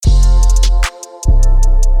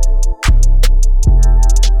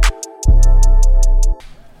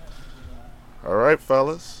right,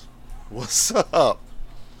 fellas. What's up?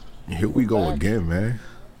 Here we go back. again, man.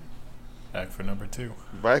 Back for number 2.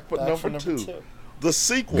 Back with Back for number number two. two. The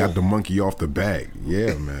sequel. Got the monkey off the bag.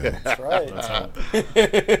 Yeah, man. That's right. Let's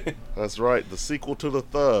hope. That's right. The sequel to the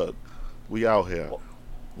third. We out here.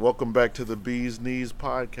 Welcome back to the Beas Knees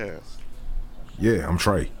podcast. Yeah, I'm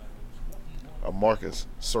Trey. I'm Marcus,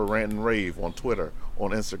 Sir Rant and Rave on Twitter,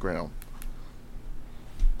 on Instagram.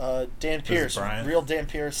 Dan Pierce, Brian. real Dan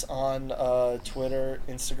Pierce on Twitter,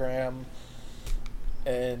 Instagram,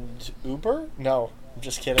 and Uber. No, I'm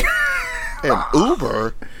just kidding. And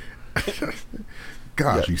Uber.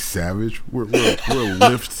 Gosh, Yeah. you savage. We're a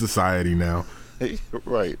Lyft society now.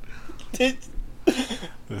 Right. This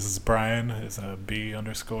is Brian. It's a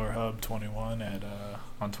B_hub21 at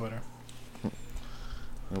on Twitter.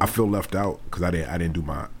 I feel left out because I didn't do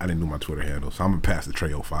my Twitter handle. So I'm gonna pass the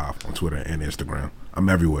Trey 05 on Twitter and Instagram. I'm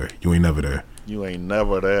everywhere. You ain't never there. You ain't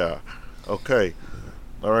never there. Okay.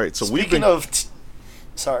 All right. So we've Speaking been. of,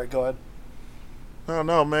 sorry, go ahead.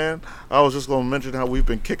 No, man. I was just going to mention how we've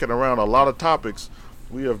been kicking around a lot of topics.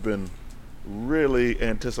 We have been really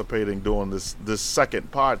anticipating doing this second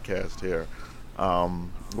podcast here.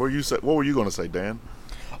 What were you going to say, Dan?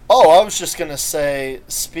 Oh, I was just gonna say,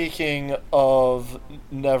 speaking of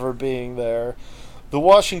never being there, the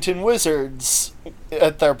Washington Wizards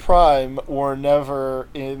at their prime were never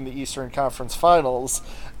in the Eastern Conference Finals,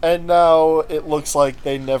 and now it looks like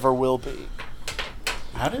they never will be.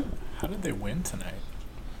 How did they win tonight?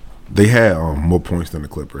 They had more points than the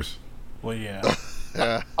Clippers. Well, yeah,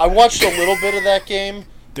 I watched a little bit of that game.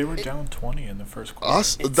 they were down 20 in the first quarter.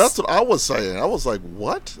 That's what I was saying. I was like,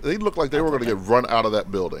 what? They looked like they were going to get run out of that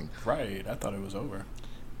building. Right, I thought it was over.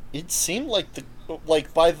 It seemed like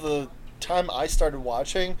by the time I started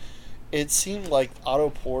watching, it seemed like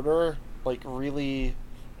Otto Porter really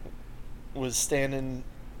was standing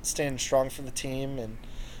strong for the team, and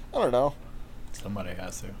I don't know. Somebody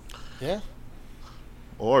has to. Yeah.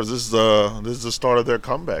 Or is this the start of their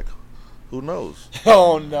comeback? Who knows?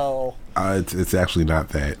 Oh no. It's actually not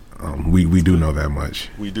that. We do know that much.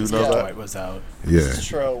 We do know Yeah. that. Dwight was out. Yeah. This is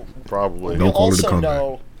true. Probably. Don't We call it a also comeback.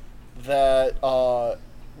 know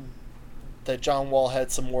that John Wall had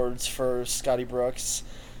some words for Scotty Brooks.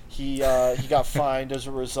 He got fined as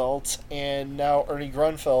a result, and now Ernie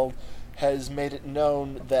Grunfeld has made it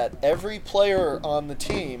known that every player on the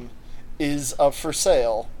team is up for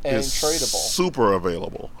sale and Is tradable. super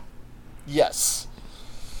available. Yes,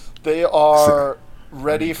 they are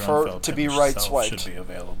ready Ernie for Grunfeld to be right himself swiped. Should be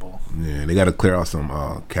available. Yeah, they got to clear out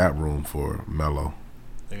some cap room for Melo.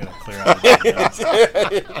 They gotta clear out.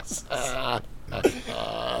 The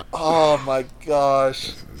Oh my gosh!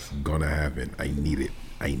 It's gonna happen. I need it.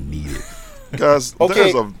 Guys,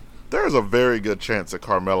 Okay. there's a very good chance that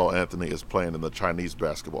Carmelo Anthony is playing in the Chinese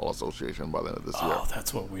Basketball Association by the end of this year. Oh,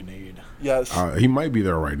 that's what we need. Yes, He might be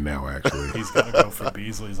there right now, actually. He's got to go for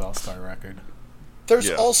Beasley's All-Star record. there's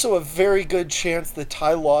Yeah. also a very good chance that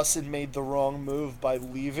Ty Lawson made the wrong move by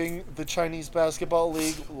leaving the Chinese Basketball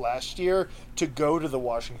League last year to go to the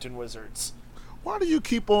Washington Wizards. Why do you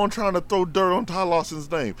keep on trying to throw dirt on Ty Lawson's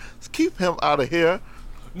name? Let's keep him out of here.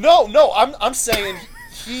 No, I'm saying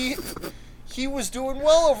he was doing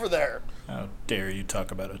well over there. How dare you talk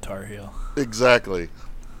about a Tar Heel? Exactly.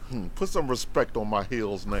 Put some respect on my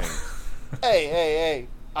heel's name. Hey.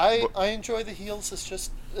 I enjoy the heels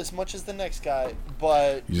as much as the next guy,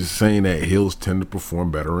 but You're just saying that heels tend to perform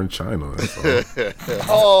better in China. That's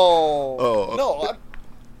all. no,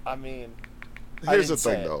 I mean, I Here's the didn't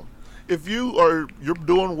say thing, it. though. If you're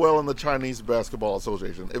doing well in the Chinese Basketball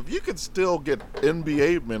Association, if you could still get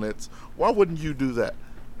NBA minutes, why wouldn't you do that?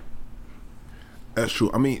 That's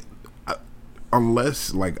true. I mean,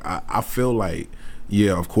 unless I feel like,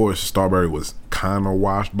 yeah, of course, Starbury was kind of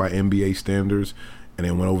washed by NBA standards, and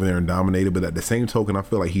then went over there and dominated. But at the same token, I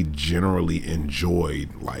feel like he generally enjoyed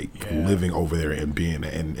living over there and being.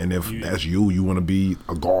 And if that's you want to be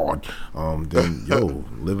a god, then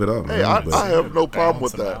live it up. Hey, man. I have no problem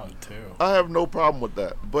with Balance that. him out, too. I have no problem with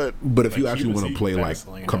that. But But if you Like, he actually was want to eating play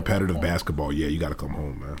Vaseline at competitive one point. basketball, yeah, you got to come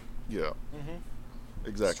home, man. yeah,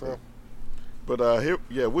 exactly. true. But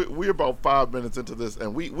we're about 5 minutes into this,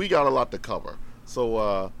 and we got a lot to cover.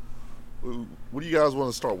 So, what do you guys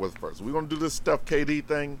want to start with first? We going to do this Steph KD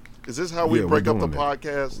thing? Is this how we Yeah, break we're up the doing it.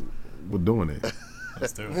 podcast? We're doing it.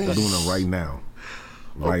 Let's do We're it. doing it right now.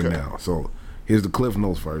 Right Okay. now. So here's the Cliff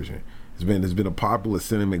Notes version. There's been a popular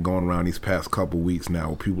sentiment going around these past couple weeks now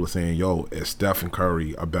where people are saying, yo, is Stephen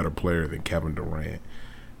Curry a better player than Kevin Durant?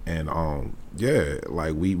 And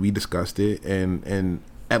we discussed it, and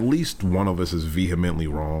at least one of us is vehemently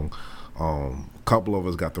wrong. A couple of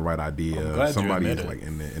us got the right idea. I'm glad Somebody you is admit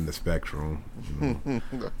like in the spectrum. You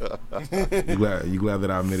glad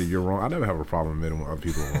that I admitted you're wrong? I never have a problem admitting when other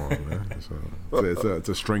people are wrong, man. It's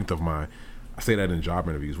a strength of mine. I say that in job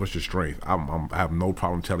interviews. What's your strength? I have no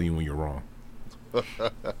problem telling you when you're wrong.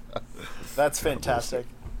 That's fantastic.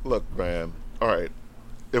 Look, man. All right.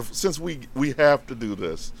 Since we have to do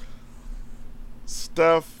this,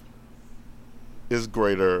 Steph is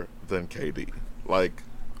greater than KD. Like,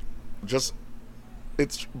 just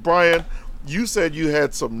it's Brian. You said you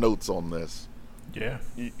had some notes on this. Yeah.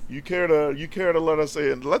 You care to let us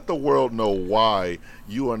say and let the world know why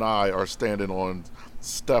you and I are standing on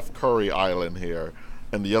Steph Curry Island here,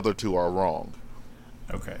 and the other two are wrong.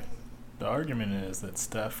 Okay. The argument is that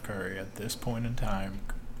Steph Curry at this point in time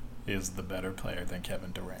is the better player than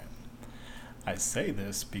Kevin Durant. I say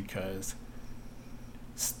this because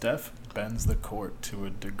Steph bends the court to a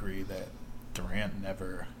degree that Durant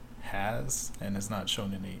never has and has not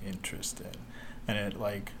shown any interest in. And it,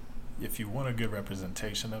 like, if you want a good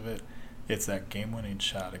representation of it, it's that game-winning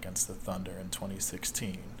shot against the Thunder in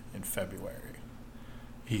 2016 in February.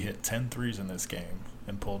 He hit 10 threes in this game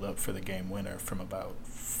and pulled up for the game winner from about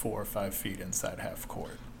 4 or 5 feet inside half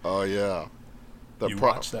court. Oh yeah.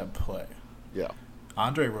 Watch that play. Yeah.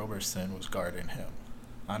 Andre Roberson was guarding him.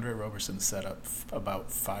 Andre Roberson set up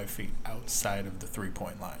about 5 feet outside of the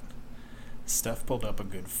three-point line. Steph pulled up a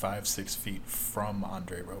good 5-6 feet from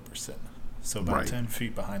Andre Roberson, so about 10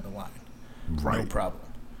 feet behind the line. No problem.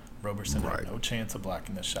 Roberson had no chance of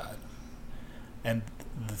blocking the shot. And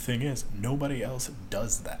the thing is, nobody else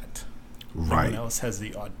does that. No one else has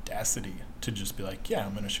the audacity to just be like, yeah,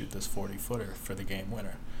 I'm going to shoot this 40-footer for the game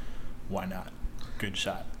winner. Why not? Good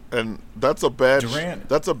shot. And that's a bad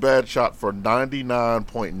shot for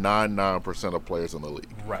 99.99% of players in the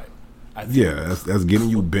league. Right. That's getting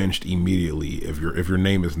you benched immediately if your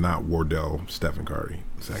name is not Wardell Stephen Curry.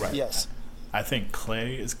 Right. Yes. I think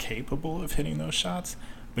Clay is capable of hitting those shots,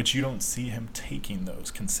 but you don't see him taking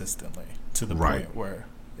those consistently to the point where,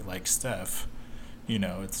 like Steph,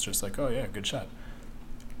 it's just like, oh yeah, good shot.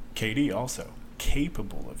 KD also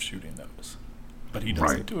capable of shooting those, but he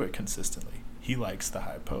doesn't do it consistently. He likes the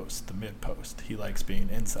high post, the mid post. He likes being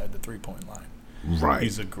inside the 3-point line. Right.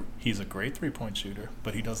 He's a great 3-point shooter,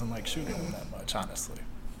 but he doesn't like shooting them that much, honestly.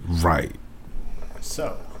 Right.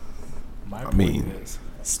 So, my point is,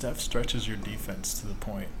 Steph stretches your defense to the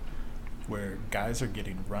point where guys are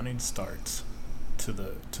getting running starts to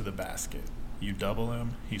the basket. You double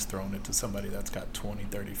him, he's throwing it to somebody that's got 20,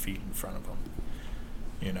 30 feet in front of him.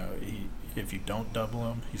 If you don't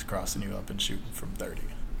double him, he's crossing you up and shooting from 30.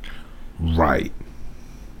 Right.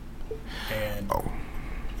 And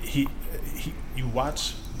you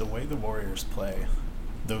watch the way the Warriors play,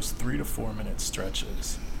 those 3 to 4 minute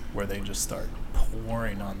stretches where they just start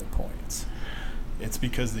pouring on the points. It's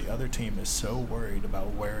because the other team is so worried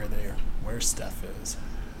about where Steph is,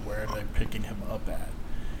 where they're picking him up at.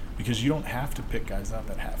 Because you don't have to pick guys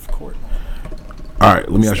up at half court normally. All right,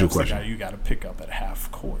 let me ask you a question. The guy you got to pick up at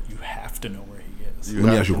half court. You have to know where he is.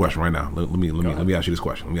 Let me ask you a question right now. Let me ask you this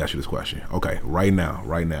question. Okay, right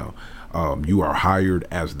now, you are hired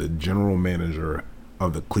as the general manager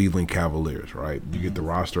of the Cleveland Cavaliers, right? You get the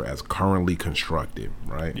roster as currently constructed,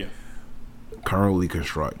 right? Yeah. Currently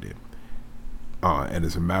constructed. And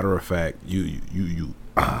as a matter of fact, you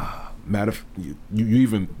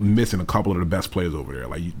even missing a couple of the best players over there.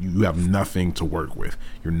 Like you have nothing to work with.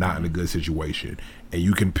 You're not in a good situation, and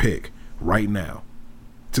you can pick right now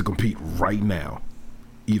to compete right now,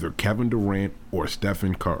 either Kevin Durant or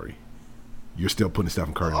Stephen Curry. You're still putting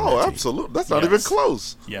Stephen Curry on that team. Absolutely. That's not even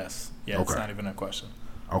close. Yes. Yeah, okay. It's not even a question.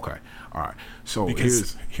 Okay. All right. So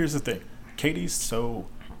because here's the thing. KD's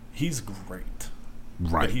he's great.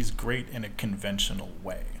 Right. But he's great in a conventional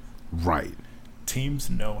way. Right. Teams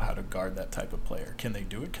know how to guard that type of player. Can they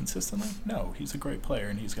do it consistently? No. He's a great player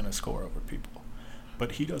and he's going to score over people.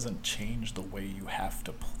 But he doesn't change the way you have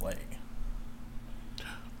to play.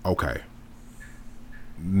 Okay.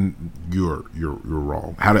 You're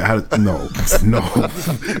wrong. How no. Okay. No.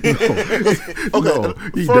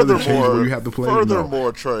 He doesn't change the way you have to play.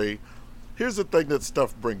 Furthermore, Trey, here's the thing that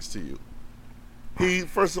Steph brings to you. He,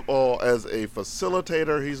 first of all, as a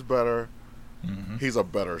facilitator, he's better. Mm-hmm. He's a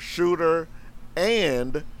better shooter.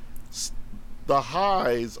 And the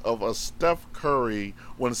highs of a Steph Curry,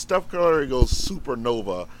 when Steph Curry goes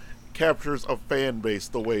supernova, captures a fan base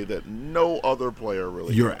the way that no other player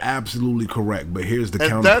really You're can. Absolutely correct, but here's the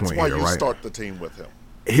counterpoint. And that's why you start the team with him.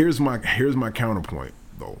 Here's my counterpoint,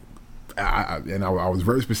 though. I was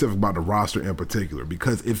very specific about the roster in particular,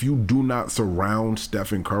 because if you do not surround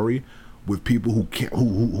Stephen Curry with people who can't, who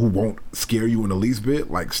won't scare you in the least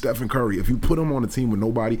bit, like Stephen Curry. If you put him on a team with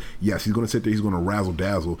nobody, yes, he's going to sit there, he's going to razzle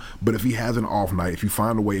dazzle. But if he has an off night, if you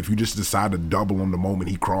find a way, if you just decide to double him the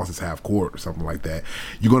moment he crosses half court or something like that,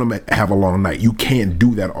 you're going to have a long night. You can't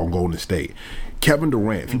do that on Golden State. Kevin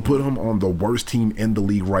Durant, if you put him on the worst team in the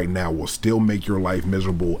league right now, will still make your life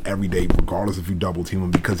miserable every day, regardless if you double team him,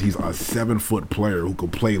 because he's a 7-foot player who can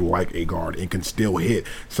play like a guard and can still hit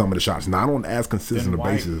some of the shots, not on as consistent a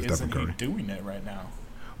basis as Stephen Curry. Isn't he doing it right now?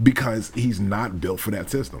 Because he's not built for that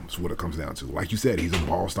system. Is what it comes down to. Like you said, he's a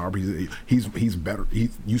ball stopper. He's better.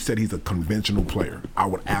 You said he's a conventional player. I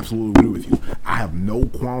would absolutely agree with you. I have no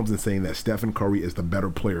qualms in saying that Stephen Curry is the better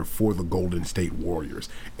player for the Golden State Warriors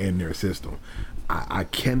and their system. I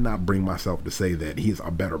cannot bring myself to say that he's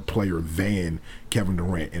a better player than Kevin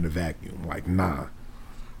Durant in a vacuum. Like, nah.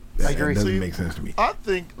 I agree. That doesn't make sense to me. I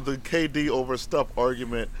think the KD over Steph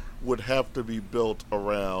argument would have to be built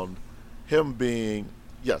around him being,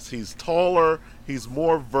 yes, he's taller, he's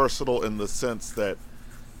more versatile in the sense that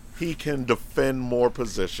he can defend more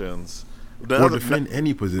positions. Or defend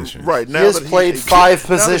any position. Right. He has played 5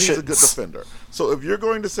 positions. He's a good defender. So if you're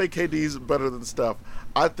going to say KD's better than Steph,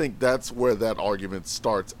 I think that's where that argument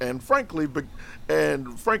starts, and frankly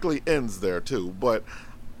ends there too. But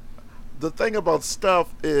the thing about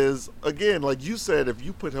Steph is, again, like you said, if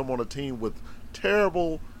you put him on a team with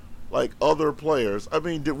terrible, like, other players, I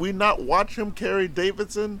mean, did we not watch him carry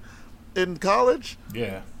Davidson in college?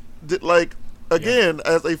 Yeah. Again,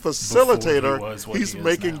 as a facilitator, he's he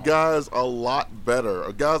making now. guys a lot better,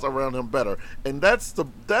 or guys around him better, and that's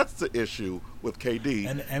the issue with KD.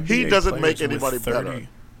 And NBA he doesn't make players anybody with 30 better.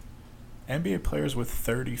 NBA players with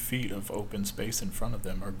 30 feet of open space in front of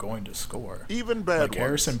them are going to score. Even bad Like ones.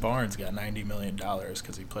 Harrison Barnes got $90 million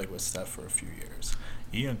because he played with Steph for a few years.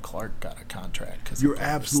 Ian Clark got a contract because You're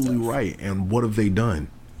absolutely right. And what have they done?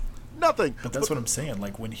 Nothing. But that's what I'm saying.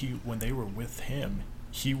 Like when they were with him,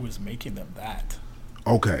 he was making them that.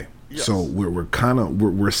 Okay. Yes. So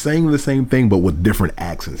we're saying the same thing, but with different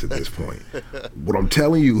accents at this point. What I'm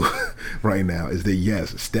telling you right now is that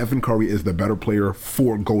yes, Stephen Curry is the better player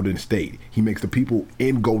for Golden State. He makes the people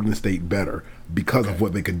in Golden State better because of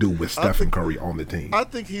what they can do with Stephen Curry on the team. I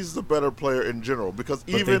think he's the better player in general because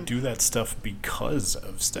But they do that stuff because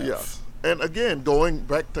of Steph. Yes. And again, going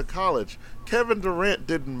back to college, Kevin Durant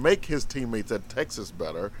didn't make his teammates at Texas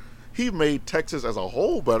better. He made Texas as a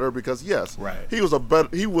whole better because Right. he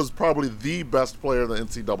was probably the best player in the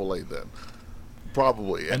NCAA then.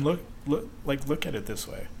 Probably. And look at it this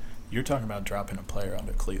way. You're talking about dropping a player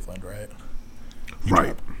onto Cleveland, right? You Right.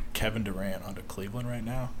 drop Kevin Durant onto Cleveland right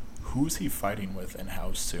now. Who's he fighting with and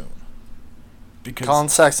how soon? Because Colin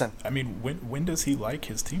Sexton. I mean, when does he like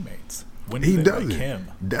his teammates? When He do they doesn't. like him?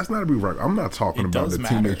 That's not to be right. I'm not talking It about does the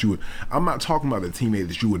matter. teammate you would. I'm not talking about the teammate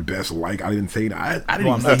that you would best like. I didn't say that. I didn't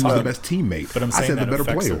Well, I'm even say not he was the talking- best teammate. But I'm I saying said that the better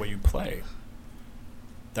affects player. the way you play.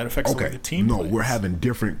 That affects the way Okay, the team no, plays. we're having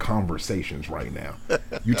different conversations right now.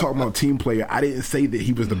 You're talking about team player. I didn't say that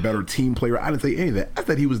he was the better team player. I didn't say any of that. I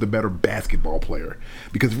said he was the better basketball player.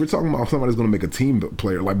 Because if we're talking about somebody who's going to make a team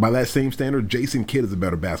player, like by that same standard, Jason Kidd is a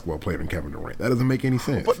better basketball player than Kevin Durant. That doesn't make any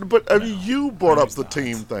sense. But I mean, you brought up he's the not.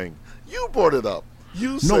 team thing. You brought it up.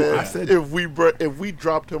 You No, said, I said- if we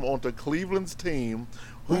dropped him onto Cleveland's team,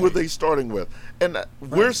 who were they starting with? And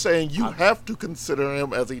we're saying you have to consider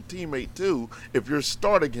him as a teammate too if you're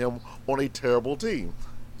starting him on a terrible team.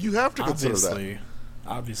 You have to consider that.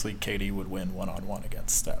 Obviously, KD would win one-on-one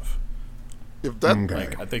against Steph. If that Okay.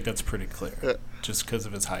 Like, I think that's pretty clear, Yeah. just because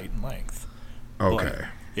of his height and length. Okay. But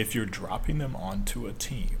if you're dropping them onto a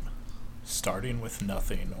team, starting with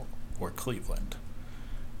nothing or Cleveland,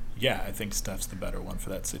 yeah, I think Steph's the better one for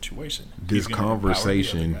that situation. This He's gonna empower the other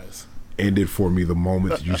conversation guys. ended for me the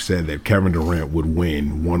moment that you said that Kevin Durant would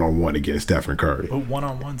win one-on-one against Stephen Curry. But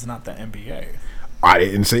one-on-one's not the NBA. I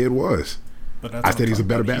didn't say it was. But that's I what said I'm he's a talking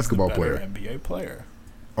better about. basketball He's the better player. NBA player.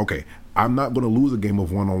 Okay, I'm not going to lose a game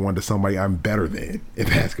of one-on-one to somebody I'm better than in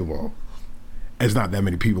basketball. There's not that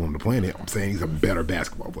many people on the planet. I'm saying he's a better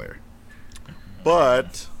basketball player.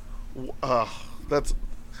 But that's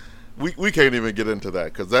we can't even get into that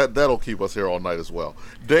because that'll keep us here all night as well.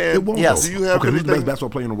 Dan, It won't. Yes. though. do you have okay, who's the best anything? basketball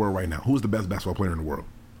player in the world right now? Who's the best basketball player in the world?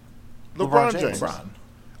 LeBron LeBron James. James. LeBron.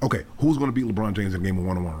 Okay, who's going to beat LeBron James in a game of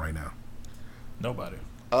one-on-one right now? Nobody.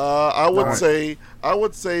 I would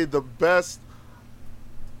Right. say the best.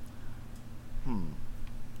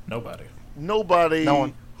 Nobody. Nobody No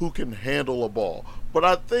one. who can handle a ball, but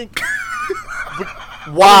I think.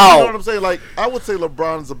 Wow. You know what I'm saying? Like, I would say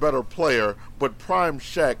LeBron's a better player, but Prime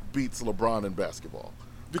Shaq beats LeBron in basketball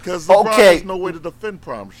because LeBron Okay. has no way to defend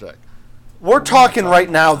Prime Shaq. We're talking right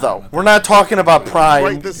now, though. We're not talking about prime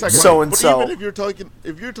Right this second. so and But so. even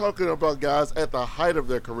if you're talking about guys at the height of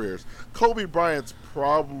their careers, Kobe Bryant's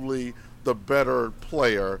probably the better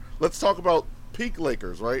player. Let's talk about peak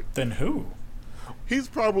Lakers, right? Then who? He's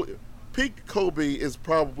probably peak Kobe is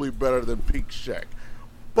probably better than peak Shaq.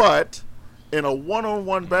 But in a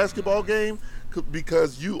one-on-one basketball game,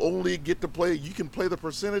 because you only get to play, you can play the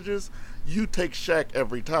percentages, you take Shaq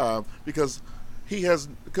every time because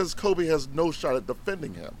Kobe has no shot at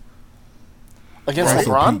defending him. Against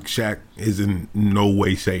Also, LeBron? peak Shaq is in no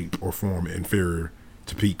way, shape, or form inferior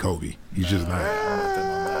to peak Kobe. He's just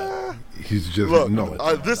not. He's just Look, no.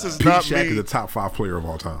 this is Peak not Shaq me. is a top 5 player of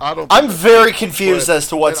all time. I'm very confused as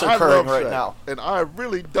to what's and I occurring love right Shaq, now. and I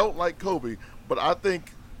really don't like Kobe, but I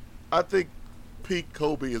think peak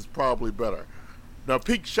Kobe is probably better. Now,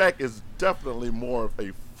 peak Shaq is definitely more of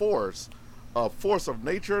a force of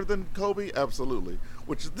nature than Kobe, absolutely.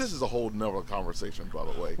 This is a whole nother conversation, by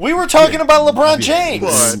the way. We were talking about LeBron James.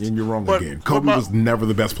 But- and you're wrong but- again. but Kobe my- was never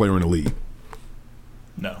the best player in the league.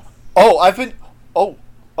 No.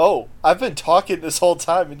 I've been talking this whole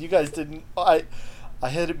time, and you guys didn't. I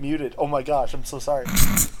had it muted. Oh my gosh, I'm so sorry.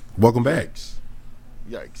 Welcome back.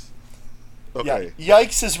 Yikes. Okay. Yeah,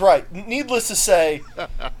 yikes is right. Needless to say,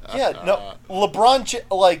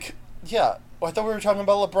 LeBron, I thought we were talking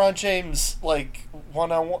about LeBron James, like,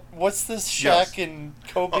 one-on-one. What's this, Shaq Yes. and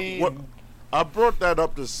Kobe? I brought that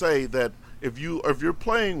up to say that if you're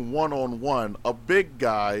playing one-on-one, a big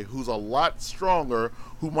guy who's a lot stronger,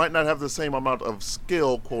 who might not have the same amount of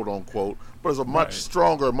skill, quote-unquote, but is a much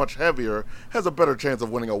stronger, much heavier, has a better chance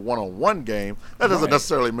of winning a one-on-one game. That doesn't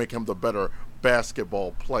necessarily make him the better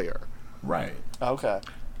basketball player. Right. Okay.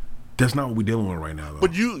 That's not what we're dealing with right now, though.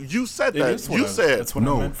 But you said It that. is what You said that's what I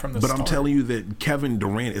no, meant from the but start. I'm telling you that Kevin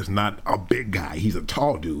Durant is not a big guy. He's a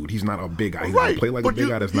tall dude. He's not a big guy. He's right. gonna play like but a big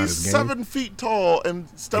guy. That's not he's his game. 7 feet tall, and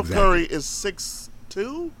Steph Exactly. Curry is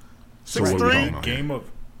 6'2", So what are we 6'3". talking about? Game of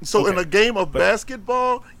So in okay, a game of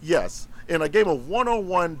basketball, yes. In a game of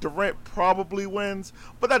one-on-one, Durant probably wins,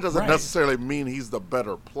 but that doesn't Right. necessarily mean he's the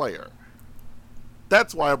better player.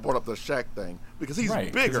 That's why I brought up the Shaq thing, because he's Right,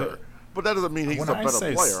 'cause bigger, but that doesn't mean he's when the I better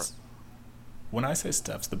say player. When I say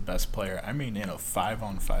Steph's the best player, I mean in a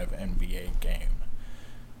 5-on-5 NBA game.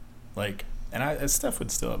 Like, and Steph would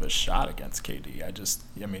still have a shot against KD.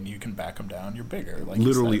 I mean, you can back him down. You're bigger. Like you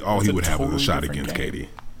Literally, said. all It's he a would have is a totally shot different against game. KD.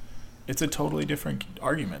 It's a totally different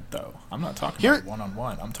argument, though. I'm not talking Here- about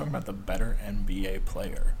one-on-one. I'm talking about the better NBA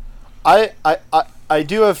player. I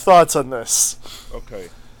do have thoughts on this. Okay.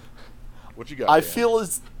 What you got? I Dan?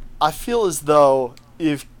 feel as though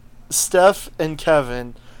if Steph and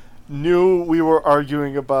Kevin knew we were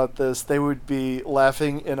arguing about this, they would be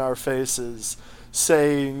laughing in our faces,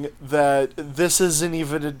 saying that this isn't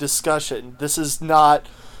even a discussion. This is not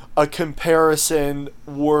a comparison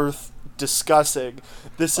worth discussing.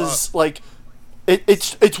 This is like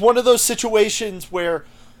it's one of those situations where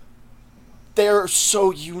they're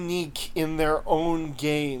so unique in their own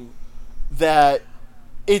game that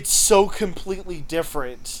it's so completely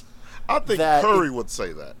different. I think that Curry would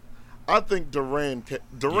say that. I think Durant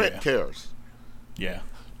Yeah. cares. Yeah.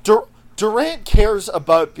 Durant cares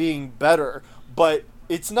about being better, but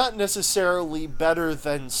it's not necessarily better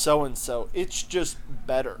than so-and-so. It's just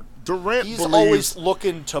better. Durant He's believes always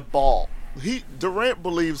looking to ball. Durant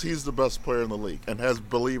believes he's the best player in the league and has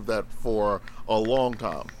believed that for a long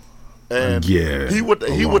time. And Yeah, he would a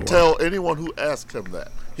long tell anyone who asked him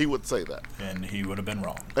that. He would say that. And he would have been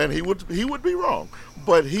wrong. And he would be wrong,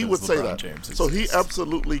 but he would say LeBron that. James So he exists.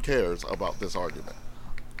 absolutely cares about this argument.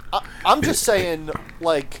 I'm just saying,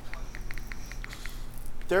 like,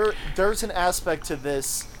 there's an aspect to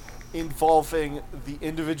this involving the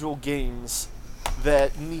individual games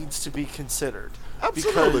that needs to be considered.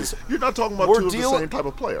 Absolutely. Because You're not talking about we're two of the deal- same type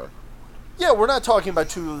of player. yeah, we're not talking about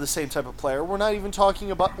two of the same type of player. We're not even talking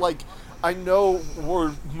about, like, I know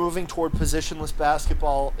we're moving toward positionless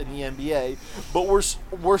basketball in the NBA, but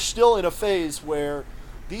we're still in a phase where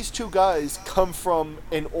these two guys come from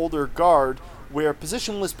an older guard where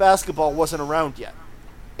positionless basketball wasn't around yet.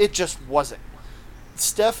 It just wasn't.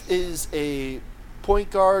 Steph is a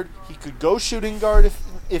point guard. He could go shooting guard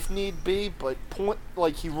if need be, but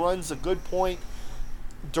he runs a good point.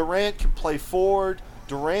 Durant can play forward.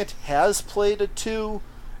 Durant has played a 2.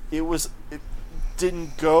 It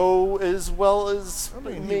didn't go as well as I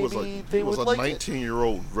mean, maybe they he was would a like it.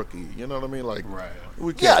 19-year-old rookie. You know what I mean? Like, Right.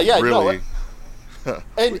 we can't Yeah, no, really.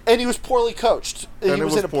 And he was poorly coached. And He it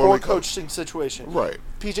was was in a poorly poor coached. coaching situation. Right.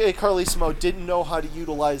 PJ Carlesimo didn't know how to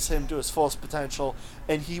utilize him to his fullest potential,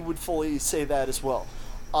 and he would fully say that as well.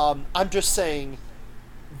 I'm just saying,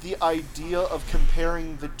 the idea of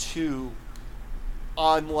comparing the two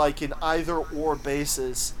on like an either or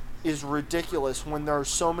basis is ridiculous when there are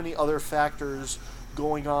so many other factors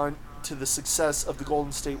going on to the success of the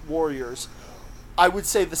Golden State Warriors. I would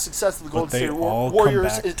say the success of the Golden State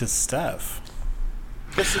Warriors is to Steph.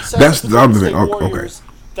 The success of the Golden State Warriors.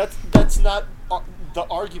 Okay. That's not the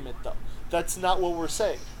argument, though. That's not what we're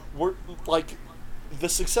saying. We're like the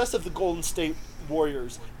success of the Golden State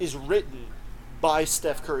Warriors is written by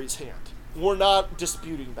Steph Curry's hand. We're not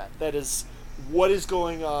disputing that. That is what is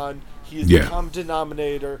going on. He is the common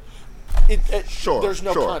denominator. There's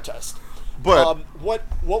no contest. But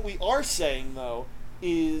what we are saying, though,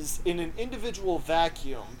 is in an individual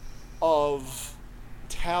vacuum of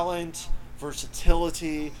talent,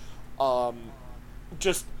 versatility,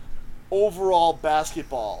 just overall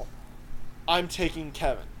basketball, I'm taking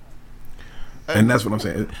Kevin. And that's what I'm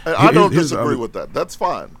saying. I don't disagree with that. That's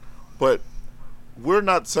fine. But we're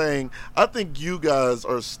not saying... I think you guys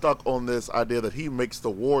are stuck on this idea that he makes the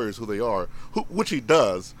Warriors who they are, which he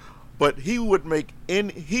does. But he would make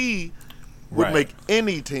any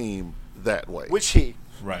team that way. Which he...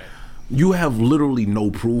 Right. You have literally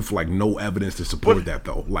no proof, like no evidence to support that,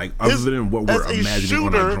 though. Like, other than what we're imagining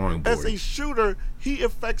on our drawing board. As a shooter, he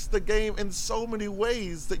affects the game in so many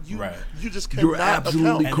ways that you just cannot You're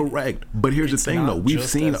absolutely correct. But here's the thing, though. We've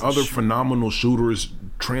seen other phenomenal shooters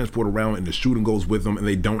transport around and the shooting goes with them, and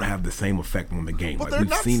they don't have the same effect on the game. But like,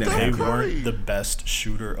 we've seen that They happen. weren't the best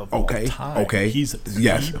shooter of all time. Okay. He's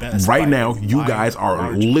yes. the best Right by now, you guys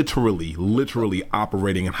are margin. literally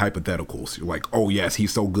operating in hypotheticals. You're like, oh yes,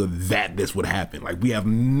 he's so good that this would happen. Like, we have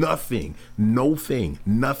nothing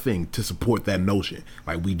to support that notion.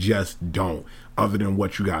 Like, we just don't. Other than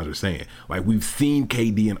what you guys are saying, like, we've seen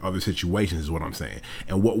KD in other situations, is what I'm saying.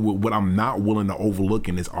 And what I'm not willing to overlook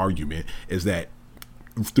in this argument is that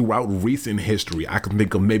throughout recent history, I can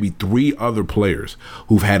think of maybe 3 other players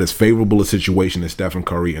who've had as favorable a situation as Stephen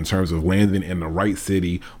Curry in terms of landing in the right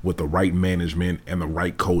city with the right management and the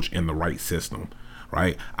right coach and the right system.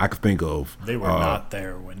 Right, I could think of. They were not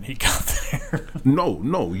there when he got there.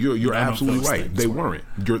 No, you're absolutely right. They weren't.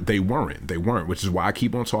 They weren't. Which is why I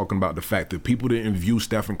keep on talking about the fact that people didn't view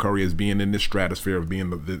Stephen Curry as being in this stratosphere of being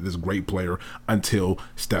this great player until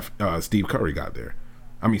Steve Curry got there.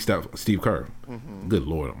 I mean, Steve Kerr. Mm-hmm. Good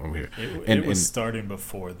Lord, I'm over here. It was starting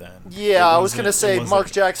before then. Yeah, I was gonna say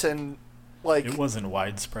Mark Jackson. Like, it wasn't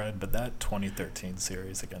widespread, but that 2013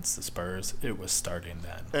 series against the Spurs, it was starting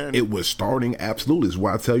then. And it was starting, absolutely. Is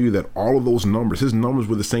why I tell you that all of those numbers, his numbers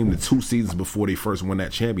were the same the 2 seasons before they first won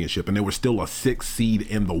that championship, and they were still a 6th seed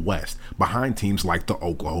in the West, behind teams like the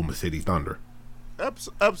Oklahoma City Thunder.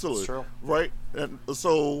 Absolutely. That's true. Right? And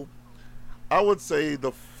so I would say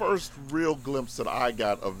the first real glimpse that I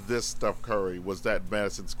got of this Steph Curry was that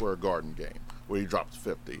Madison Square Garden game where he dropped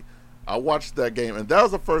 50. I watched that game, and that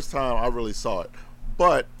was the first time I really saw it.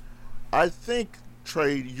 But I think,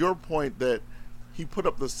 Trey, your point that he put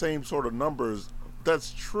up the same sort of numbers,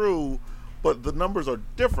 that's true, but the numbers are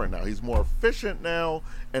different now. He's more efficient now,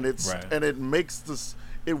 and it makes this,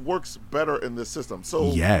 it works better in this system.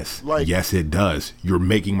 So yes, it does. You're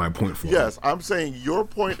making my point for me. Yes, I'm saying your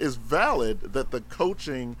point is valid that the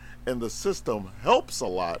coaching and the system helps a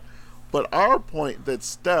lot, but our point that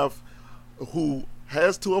Steph, who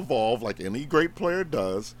has to evolve like any great player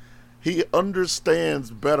does, he understands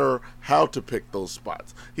better how to pick those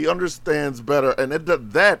spots. He understands better, and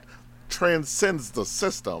that transcends the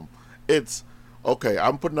system. It's, okay,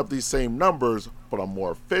 I'm putting up these same numbers, but I'm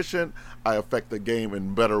more efficient. I affect the game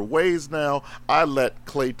in better ways now. I let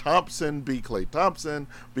Klay Thompson be Klay Thompson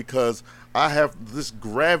because I have this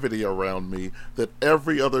gravity around me that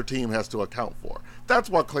every other team has to account for. That's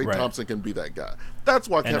why Klay Thompson can be that guy. That's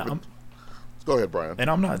why Kevin... Go ahead, Brian. And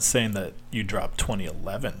I'm not saying that you drop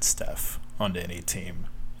 2011 Steph onto any team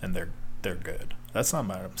and they're good. That's not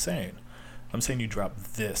what I'm saying. I'm saying you drop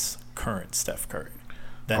this current Steph Curry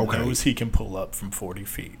that knows he can pull up from 40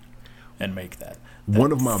 feet and make that.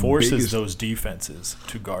 One of my forces those defenses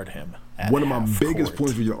to guard him. One of my biggest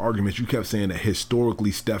points for your argument, you kept saying that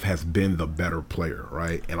historically Steph has been the better player,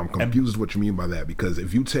 right? And I'm confused what you mean by that, because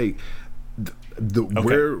if you take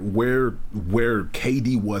where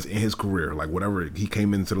KD was in his career, like whatever, he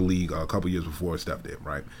came into the league a couple years before Steph did,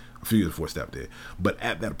 right? A few years before Steph did. But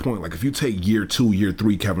at that point, like if you take year 2, year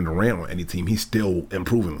 3 Kevin Durant on any team, he's still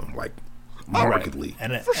improving them, like markedly.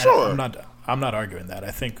 For sure. I'm not arguing that.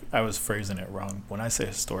 I think I was phrasing it wrong. When I say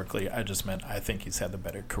historically, I just meant I think he's had the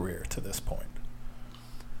better career to this point.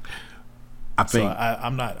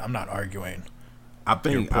 I'm not arguing. I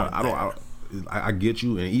think I get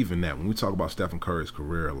you, and even that when we talk about Stephen Curry's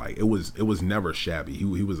career, like it was never shabby. He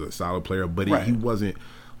was a solid player, but he wasn't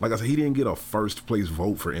like I said, he didn't get a first place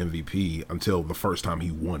vote for MVP until the first time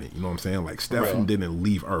he won it. You know what I'm saying? Like Stephen Right. didn't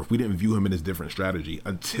leave Earth. We didn't view him in his different strategy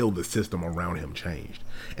until the system around him changed.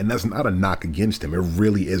 And that's not a knock against him. It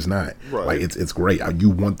really is not. Right. Like it's great. You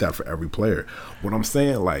want that for every player. What I'm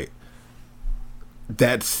saying, like,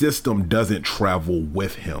 that system doesn't travel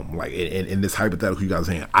with him. Like in this hypothetical you guys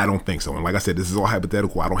are saying, I don't think so. And like I said, this is all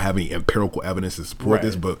hypothetical. I don't have any empirical evidence to support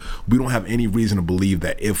this, but we don't have any reason to believe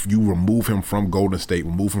that if you remove him from Golden State,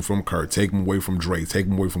 remove him from Kurt, take him away from Dre, take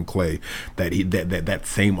him away from Clay, that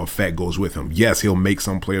same effect goes with him. Yes, he'll make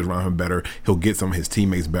some players around him better. He'll get some of his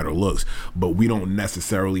teammates better looks, but we don't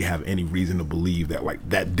necessarily have any reason to believe that like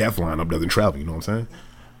that death lineup doesn't travel. You know what I'm saying?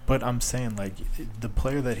 But I'm saying, like, the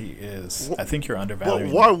player that he is, I think you're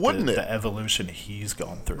undervaluing why wouldn't it? the evolution he's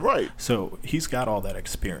gone through. Right. So he's got all that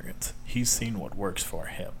experience. He's seen what works for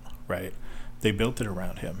him, right? They built it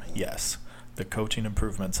around him, yes. The coaching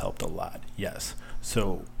improvements helped a lot, yes.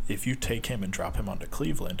 So if you take him and drop him onto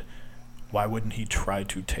Cleveland, why wouldn't he try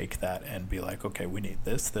to take that and be like, okay, we need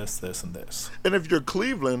this, this, this, and this? And if you're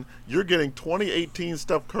Cleveland, you're getting 2018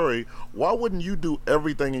 Steph Curry. Why wouldn't you do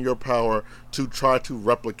everything in your power to try to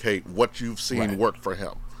replicate what you've seen work for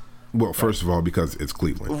him? Well, first of all, because it's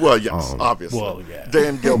Cleveland. Well, yes, obviously. Well, yeah.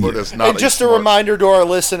 Dan Gilbert is not. And just a reminder to our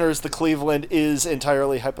listeners, the Cleveland is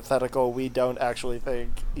entirely hypothetical. We don't actually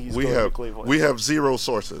think he's going to Cleveland. We have zero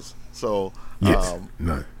sources. So, Yes,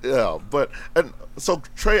 none. yeah, and so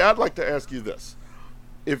Trey, I'd like to ask you this: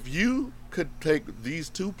 if you could take these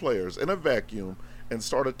two players in a vacuum and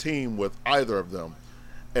start a team with either of them,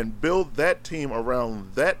 and build that team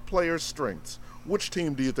around that player's strengths, which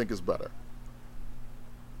team do you think is better?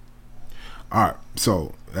 All right,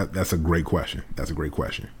 so that's a great question. That's a great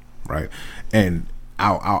question, right? And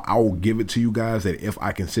I'll give it to you guys that if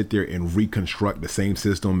I can sit there and reconstruct the same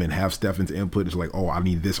system and have Stefan's input, it's like, oh, I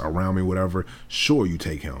need this around me, whatever. Sure, you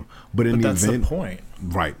take him, but in the that's event, the point,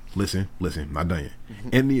 right? Listen, not done yet.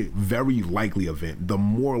 In the very likely event, the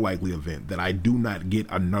more likely event that I do not get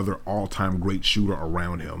another all-time great shooter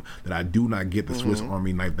around him, that I do not get the Swiss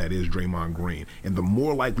Army knife that is Draymond Green, and the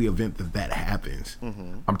more likely event that happens,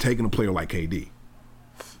 I'm taking a player like KD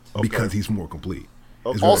because he's more complete.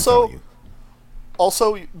 Is what I'm telling you.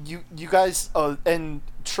 Also, you guys, and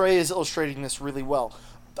Trey is illustrating this really well.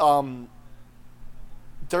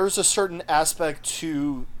 There's a certain aspect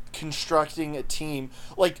to constructing a team,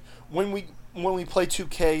 like when we play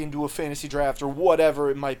 2K and do a fantasy draft or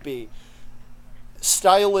whatever it might be.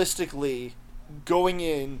 Stylistically, going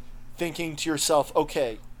in, thinking to yourself,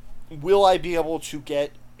 okay, will I be able to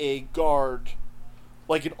get a guard,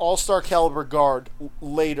 like an all-star caliber guard,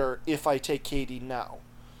 later if I take KD now?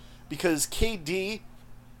 Because KD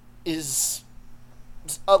is,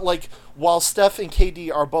 like, while Steph and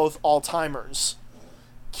KD are both all-timers,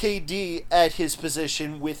 KD at his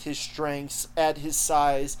position, with his strengths, at his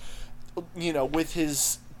size, with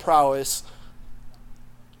his prowess,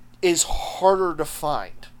 is harder to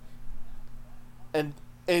find. And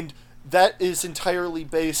that is entirely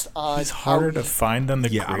based on he's harder to find than the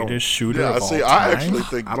greatest shooter of all time. I actually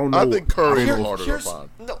think I think Curry is harder to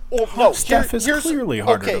find. Steph is clearly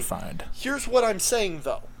harder to find. Here's what I'm saying,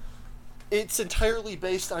 though. It's entirely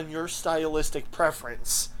based on your stylistic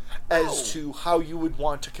preference as to how you would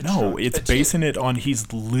want to construct. No, it's basing it on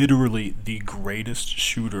he's literally the greatest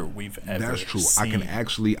shooter we've ever That's true. seen.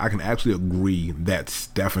 I can actually agree that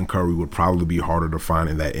Stephen Curry would probably be harder to find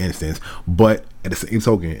in that instance. But at the same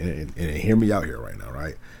token, and hear me out here right now,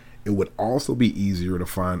 right? It would also be easier to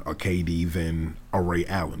find a KD than a Ray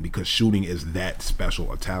Allen because shooting is that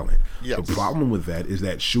special a talent. Yes. The problem with that is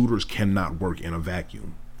that shooters cannot work in a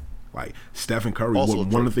vacuum. Like Stephen Curry,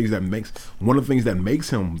 one of the things that makes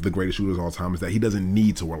him the greatest shooter of all time is that he doesn't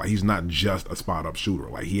need to work. Like he's not just a spot up shooter.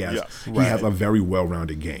 Like he has a very well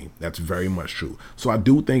rounded game. That's very much true. So I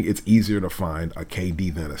do think it's easier to find a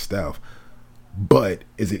KD than a Steph. But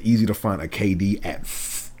is it easy to find a KD at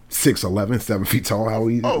 6'11", 7 feet tall? How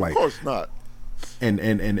easy? Oh, of course not. And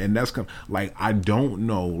that's kind of, like, I don't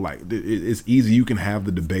know. Like, it's easy. You can have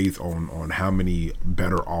the debates on how many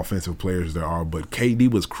better offensive players there are, but KD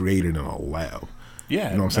was created in a lab.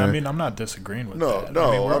 Yeah, you know what I'm saying? I mean, I'm not disagreeing with that.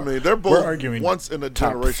 I mean, they're both arguing once in a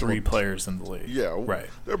top generation 3 players in the league. Yeah, right.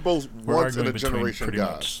 They're both once in a generation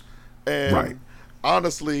guys. And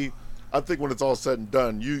honestly, I think when it's all said and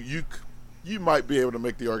done, you might be able to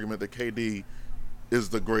make the argument that KD is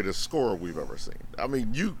the greatest scorer we've ever seen. I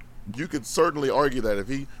mean, you could certainly argue that if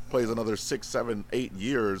he plays another 6, 7, 8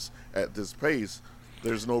 years at this pace,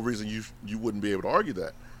 there's no reason you wouldn't be able to argue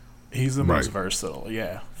that. He's the most versatile,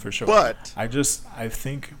 yeah, for sure. But I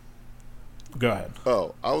think. Go ahead.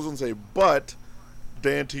 Oh, I was gonna say, but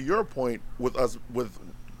Dan, to your point, with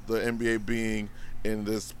the NBA being in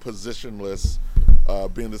this positionless,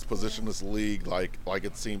 league like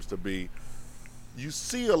it seems to be, you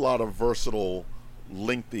see a lot of versatile,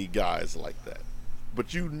 lengthy guys like that,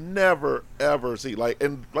 but you never ever see like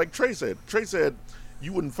Trey said. Trey said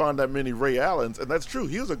you wouldn't find that many Ray Allens, and that's true.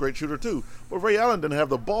 He was a great shooter too, but Ray Allen didn't have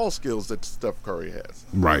the ball skills that Steph Curry has.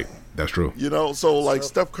 Right, that's true. You know, so like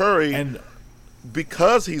Steph Curry, And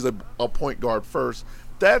because he's a point guard first,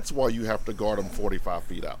 that's why you have to guard him 45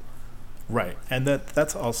 feet out. right, and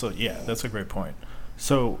that's also that's a great point.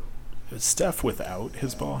 So Steph without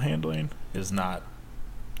his ball handling is not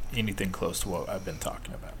anything close to what I've been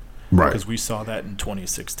talking about. Right. Because we saw that in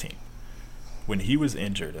 2016 when he was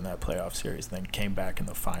injured in that playoff series, then came back in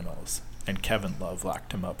the finals, and Kevin Love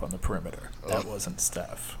locked him up on the perimeter. That wasn't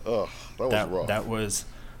Steph. Ugh, that was rough.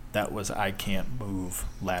 That was I can't move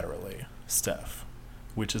laterally, Steph,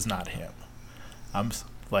 which is not him.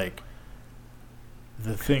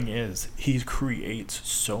 The thing is, he creates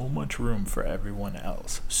so much room for everyone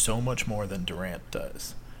else, so much more than Durant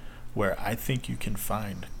does, where I think you can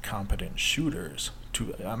find competent shooters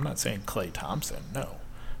I'm not saying Klay Thompson, no,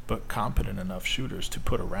 but competent enough shooters to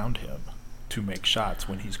put around him to make shots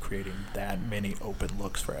when he's creating that many open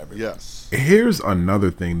looks for everyone. Yes. Here's another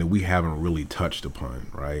thing that we haven't really touched upon,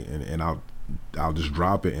 right? And I'll just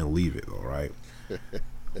drop it and leave it, all right?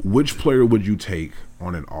 Which player would you take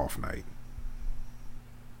on an off night?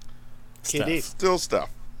 KD. Still Steph.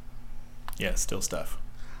 Yeah, still Steph.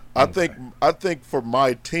 I think for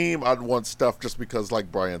my team, I'd want Steph just because,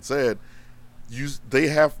 like Brian said,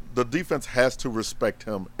 the defense has to respect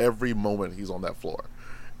him every moment he's on that floor,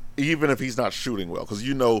 even if he's not shooting well, because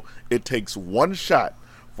it takes one shot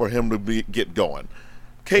for him to get going.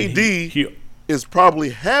 KD He is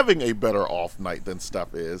probably having a better off night than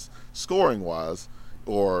Steph is, scoring wise,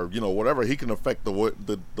 or whatever. He can affect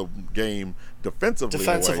the game defensively,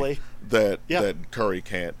 in a way that Curry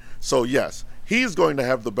can't. So yes, he's going to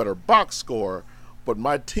have the better box score, but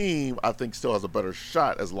my team, I think, still has a better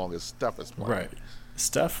shot as long as Steph is playing. Right.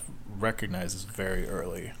 Steph recognizes very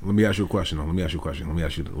early. Let me ask you a question. Let me ask you a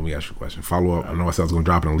question. Follow up. I know I said I was going to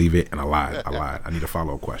drop it and leave it, and I lied. I need a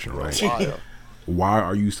follow-up question, right? Why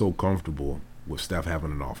are you so comfortable with Steph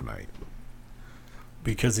having an off night?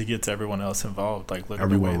 Because he gets everyone else involved. Like, look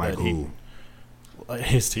Everyone at the way like that who?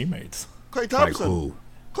 His teammates. Klay Thompson. Like who?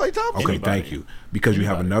 Klay Thompson. Okay, Anybody. thank you. Because you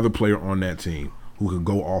have Anybody. another player on that team who can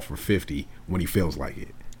go off for 50 when he feels like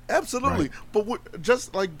it. Absolutely. Right. But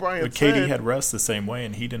just like Brian But said, KD had Russ the same way,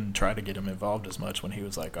 and he didn't try to get him involved as much when he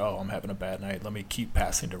was like, "Oh, I'm having a bad night. Let me keep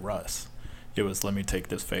passing to Russ." It was, "Let me take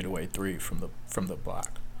this fadeaway three from the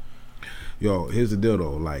block." Yo, here's the deal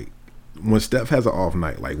though. Like when Steph has an off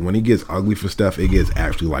night, like when it gets ugly for Steph, it gets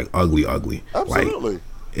actually like ugly. Absolutely. Like,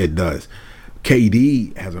 it does.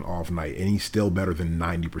 KD has an off night, and he's still better than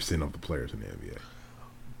 90% of the players in the NBA.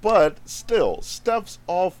 But still, Steph's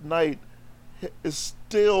off night is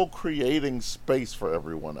still creating space for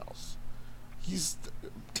everyone else.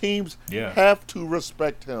 Teams have to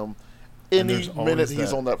respect him any minute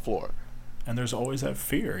he's on that floor. And there's always that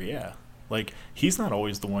fear, yeah. Like, he's not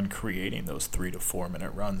always the one creating those 3 to 4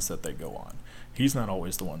 minute runs that they go on. He's not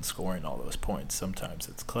always the one scoring all those points. Sometimes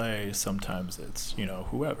it's Klay, sometimes it's,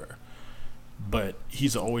 whoever. But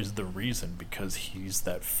he's always the reason, because he's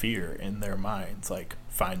that fear in their minds. Like,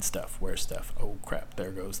 find Steph, where's Steph? Oh, crap,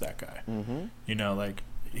 there goes that guy. Mm-hmm. Like,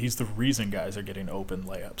 he's the reason guys are getting open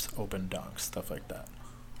layups, open dunks, stuff like that.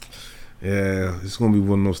 Yeah, it's gonna be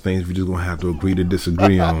one of those things we're just gonna have to agree to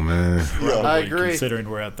disagree on, man. I agree. Considering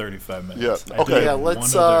we're at 35 minutes. Yeah. Okay. Yeah,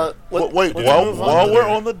 let's wait, let's move on while to we're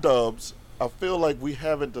the- on the Dubs, I feel like we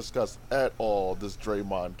haven't discussed at all this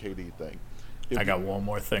Draymond KD thing. I got one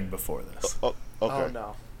more thing before this. Okay. Oh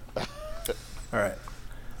no. All right.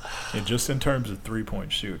 And just in terms of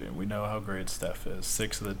three-point shooting, we know how great Steph is.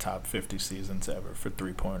 6 of the top 50 seasons ever for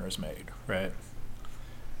three-pointers made, right?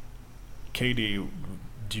 KD,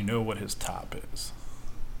 do you know what his top is?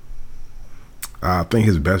 I think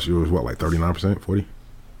his best year was like 39%, 40.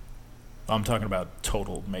 I'm talking about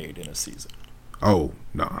total made in a season. Oh,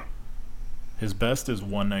 nah. His best is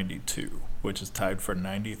 192, which is tied for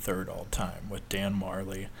 93rd all-time with Dan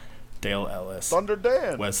Marley, Dale Ellis, Thunder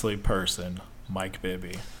Dan, Wesley Person, Mike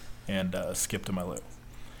Bibby, and Skip to My Lou.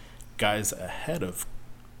 Guys ahead of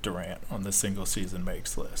Durant on the single-season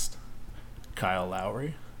makes list: Kyle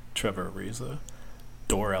Lowry, Trevor Ariza,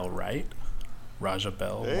 Dorell Wright, Raja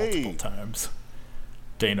Bell multiple times,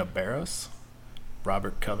 Dana Barros,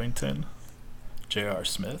 Robert Covington, J.R.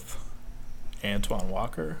 Smith, Antoine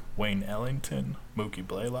Walker, Wayne Ellington, Mookie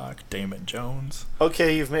Blaylock, Damon Jones.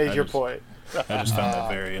 Okay, you've made your point. I just found that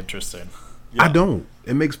very interesting. I don't.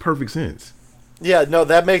 It makes perfect sense. Yeah, no,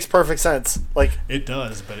 that makes perfect sense. Like, It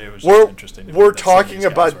does, but it was just we're interesting. To me we're that some of talking these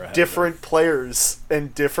guys were ahead about of different players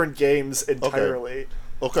and different games entirely.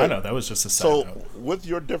 Okay. I know that was just a side So, note. with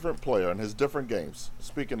your different player and his different games,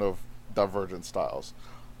 speaking of divergent styles,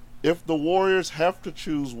 if the Warriors have to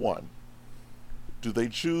choose one, do they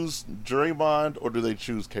choose Draymond or do they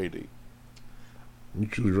choose KD? You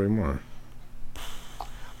choose Draymond.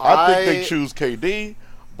 I think they choose KD,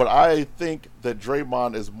 but I think that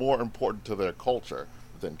Draymond is more important to their culture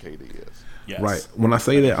than KD is. Yes. Right. When I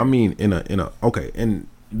say that, I mean in a okay, and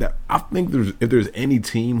that I think if there's any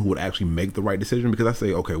team who would actually make the right decision, because I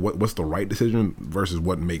say, okay, what's the right decision versus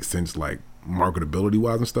what makes sense, like marketability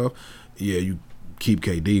wise and stuff. Yeah, you keep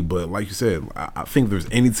KD, but like you said, I think if there's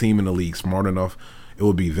any team in the league smart enough, it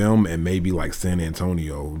would be them, and maybe like San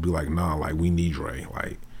Antonio would be like, nah, like we need Dre.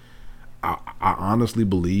 Like I honestly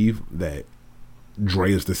believe that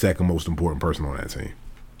Dre is the second most important person on that team.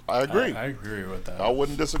 I agree. I agree with that. I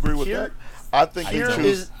wouldn't disagree with Here- that. I think they here choose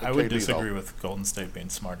is- I would KD, disagree though. with Golden State being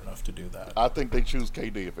smart enough to do that. I think they choose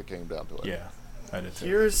KD if it came down to it. Yeah, I did too.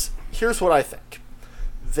 Here's what I think.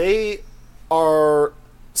 They are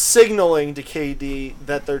signaling to KD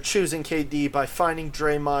that they're choosing KD by finding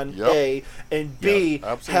Draymond Yep. A, and B, Yep,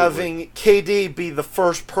 absolutely. having KD be the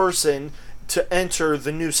first person to enter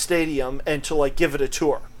the new stadium and to like give it a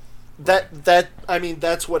tour. I mean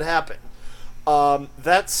that's what happened.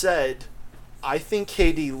 That said, I think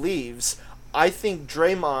KD leaves. I think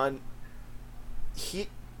Draymond,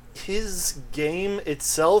 his game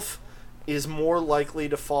itself is more likely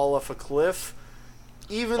to fall off a cliff,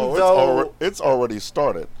 even though it's already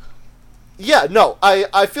started. yeah, no,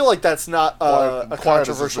 I feel like that's not a Quiet as it's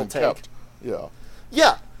controversial been take. kept.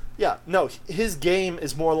 Yeah. Yeah, no, his game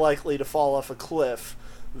is more likely to fall off a cliff.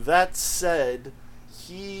 That said,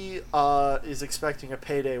 he is expecting a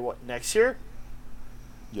payday next year?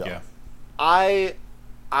 Yeah. I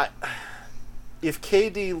if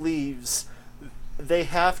KD leaves, they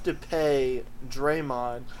have to pay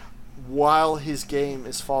Draymond while his game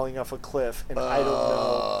is falling off a cliff, and I don't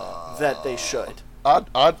know that they should.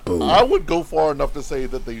 I would go far enough to say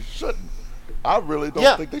that they shouldn't. I really don't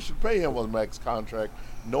Yeah. think they should pay him a max contract,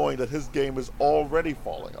 knowing that his game is already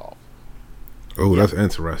falling off. Oh, that's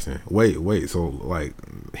interesting. Wait. So, like,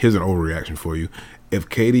 here's an overreaction for you. If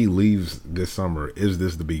KD leaves this summer, is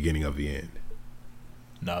this the beginning of the end?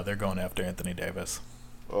 No, they're going after Anthony Davis.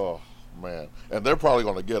 Oh man, and they're probably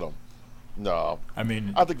going to get him. No, I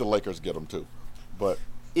mean, I think the Lakers get him too, but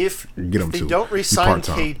If Get him they too. don't He's re-sign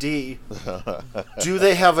part-time. KD, do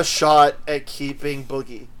they have a shot at keeping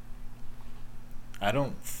Boogie? I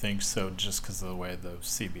don't think so, just because of the way the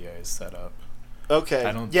CBA is set up. Okay.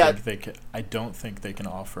 I don't yeah, think they can. I don't think they can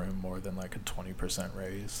offer him more than like a 20%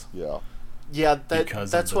 raise yeah, yeah.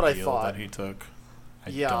 because That's of the what I deal thought. that he took. I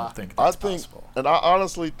Yeah. don't think I that's think, possible. and I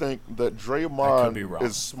honestly think that I could be Draymond wrong.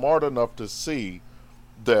 is smart enough to see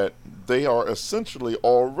that they are essentially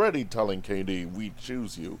already telling KD, "We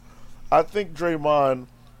choose you." I think Draymond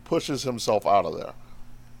pushes himself out of there,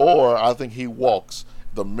 or I think he walks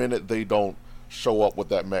the minute they don't show up with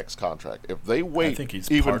that max contract. If they wait, I think he's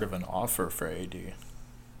even part of an offer for AD.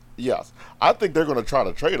 yes, I think they're going to try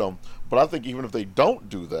to trade him. But I think even if they don't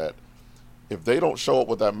do that, if they don't show up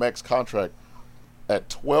with that max contract at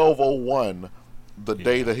 12:01, the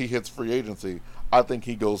day that he hits free agency, I think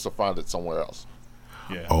he goes to find it somewhere else.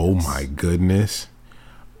 Yeah. Oh my goodness.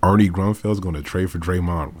 Ernie Grunfeld's going to trade for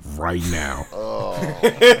Draymond right now.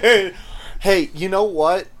 Hey, you know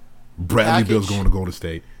what? Bradley Bill's package- going to Golden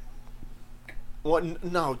State. What?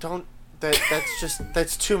 No, don't.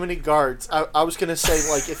 That's too many guards. I was gonna say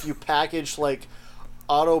like if you package like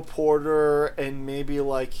Otto Porter and maybe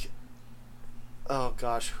like, oh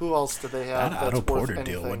gosh, who else do they have? That that's Otto worth Porter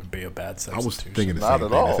anything? deal wouldn't be a bad I substitution. was thinking the Not same at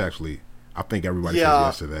thing. all. That's actually, I think everybody Yeah. says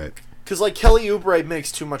yes to that. Because like Kelly Oubre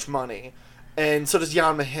makes too much money, and so does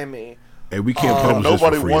Jan Mahimi. Hey, we can't publish this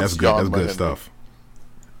nobody for free. wants That's good. That's John good Mahimi. stuff.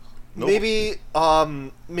 Nope.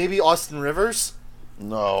 Maybe Austin Rivers.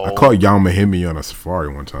 No, I caught Yao Mahimi on a safari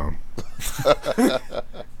one time.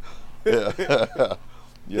 yeah,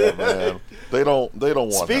 man, they don't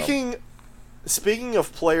want him. Speaking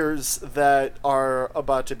of players that are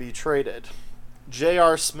about to be traded,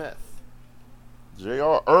 J.R. Smith.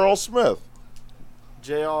 J.R. Earl Smith.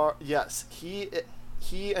 J.R. Yes, he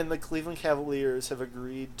and the Cleveland Cavaliers have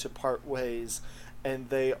agreed to part ways, and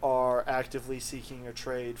they are actively seeking a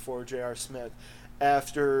trade for J.R. Smith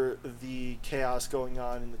after the chaos going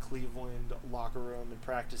on in the Cleveland locker room and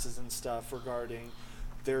practices and stuff regarding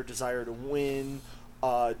their desire to win.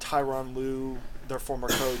 Tyronn Lue, their former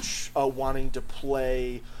coach, wanting to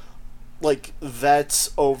play like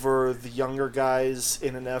vets over the younger guys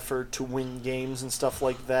in an effort to win games and stuff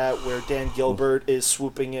like that, where Dan Gilbert is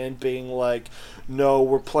swooping in, being like, no,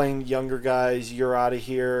 we're playing younger guys, you're out of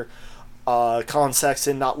here. Colin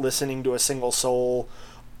Sexton not listening to a single soul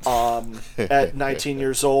at 19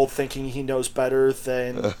 years old, thinking he knows better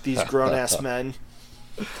than these grown-ass men.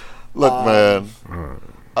 Look, man.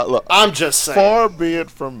 Look, I'm just saying. Far be it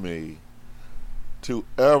from me to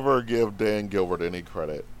ever give Dan Gilbert any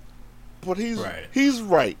credit. But he's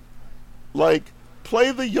right. Like,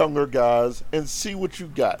 play the younger guys and see what you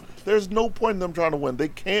got. There's no point in them trying to win. They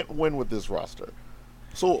can't win with this roster.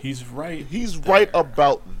 So he's right. He's right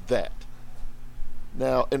about that.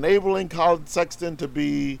 Now, enabling Colin Sexton to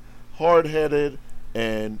be hard-headed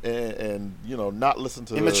and not listen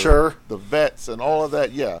to immature, the vets and all of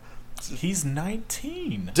that, yeah. He's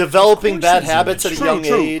 19. Developing bad habits at a young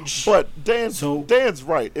age. But Dan's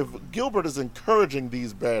right. If Gilbert is encouraging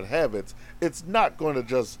these bad habits, it's not going to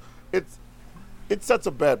just it sets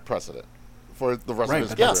a bad precedent for the rest of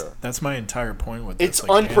his career. That's my entire point with this. It's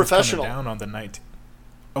unprofessional. Down on the 19.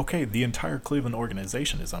 Okay, the entire Cleveland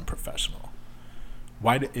organization is unprofessional.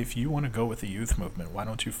 If you want to go with the youth movement, why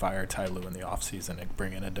don't you fire Ty Lue in the offseason and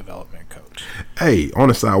bring in a development coach? Hey, on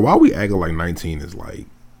the side, why we acting like 19 is like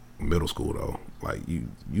middle school though? Like you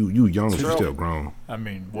young, but you still grown. I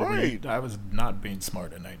mean, I was not being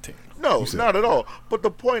smart at 19. No, not at all. But the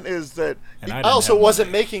point is that I also wasn't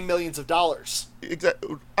making millions of dollars.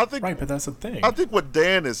 Exactly. I think right, but that's the thing. I think what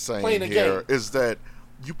Dan is saying here is that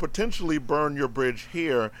you potentially burn your bridge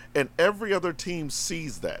here, and every other team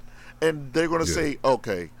sees that. And they're going to say,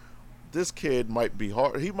 okay, this kid might be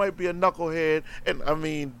hard. He might be a knucklehead. And, I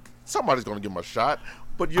mean, somebody's going to give him a shot.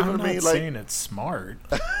 But you know what I mean? I'm not saying it's smart.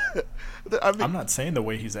 I'm not saying the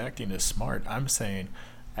way he's acting is smart. I'm saying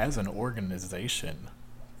as an organization,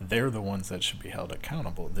 they're the ones that should be held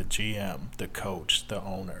accountable. The GM, the coach, the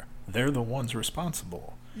owner. They're the ones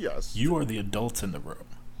responsible. Yes. You are the adults in the room.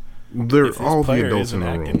 They're all the adults in the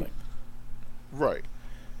room. Right.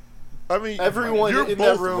 I mean, everyone in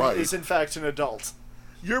that room is in fact an adult.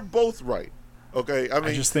 You're both right. Okay,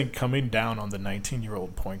 I just think coming down on the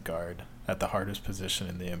 19-year-old point guard at the hardest position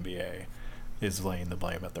in the NBA is laying the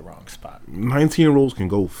blame at the wrong spot. 19-year-olds can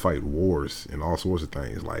go fight wars and all sorts of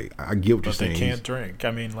things. Like, I get what you're saying. But they can't drink.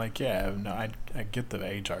 I mean, like, I get the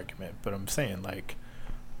age argument, but I'm saying, like,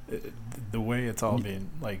 the way it's all being,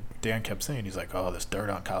 like, Dan kept saying, he's like, oh, this dirt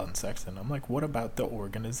on Colin Sexton. I'm like, what about the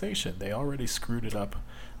organization? They already screwed it up.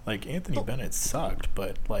 Like, Anthony Bennett sucked,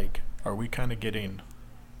 but, like, are we kind of getting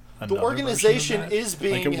another the organization version of that? Is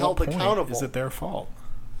being held accountable. Is it their fault?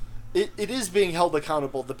 It is being held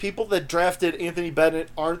accountable. The people that drafted Anthony Bennett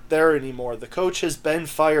aren't there anymore. The coach has been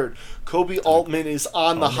fired. Kobe Altman is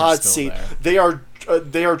on the hot seat. There.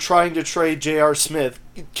 They are trying to trade J.R. Smith.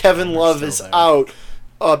 Kevin Love is out.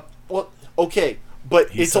 Well, okay, but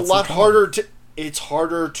it's a lot harder to. It's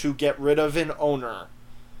harder to get rid of an owner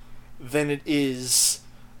than it is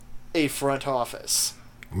a front office.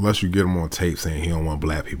 Unless you get him on tape saying he don't want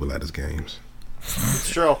black people at his games. It's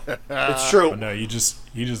true. It's true. But no, he just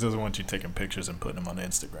doesn't want you taking pictures and putting them on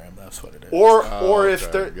Instagram. That's what it is. Or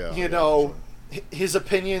if they're his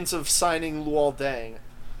opinions of signing Luol Deng,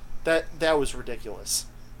 that was ridiculous.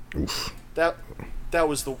 Oof. That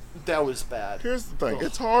was bad. Here's the thing: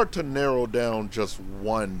 it's hard to narrow down just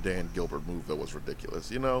one Dan Gilbert move that was ridiculous.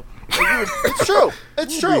 You know, it's true.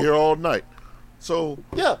 It's true. We'll be here all night. So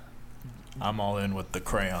yeah. I'm all in with the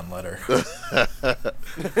crayon letter.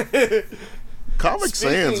 Comic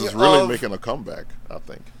Sans is really making a comeback, I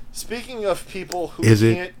think. Speaking of people who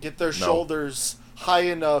can't get their shoulders high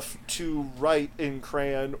enough to write in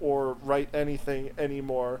crayon or write anything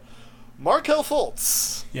anymore, Markelle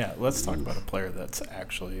Fultz. Yeah, let's talk about a player that's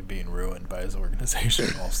actually being ruined by his organization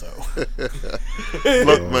also.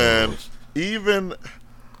 Look, man, even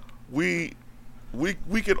we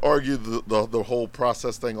could argue the whole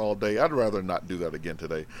process thing all day. I'd rather not do that again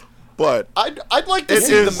today. But I'd like to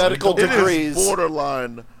see the medical degrees. It is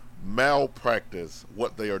borderline malpractice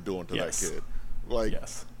what they are doing to that kid. Like,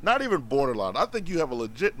 not even borderline. I think you have a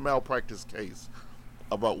legit malpractice case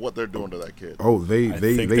about what they're doing to that kid. Oh, they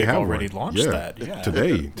have already launched that. Yeah.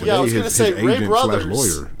 Today I was going to say Ray Brothers.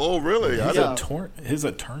 Lawyer. Oh, really? His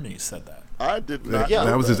attorney said that. I did not.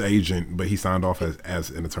 That was his agent, but he signed off as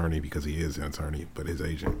an attorney because he is an attorney. But his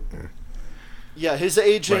agent, his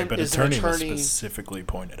agent is an attorney. Was specifically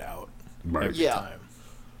pointed out. Right. Every time.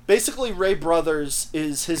 Basically, Ray Brothers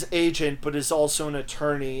is his agent, but is also an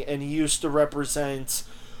attorney, and he used to represent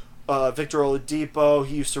Victor Oladipo.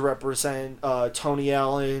 He used to represent Tony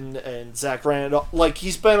Allen and Zach Randolph. Like,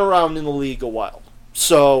 he's been around in the league a while.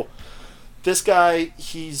 So this guy,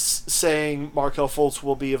 he's saying Markelle Fultz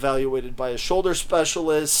will be evaluated by a shoulder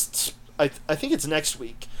specialist. I think it's next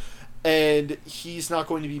week. And he's not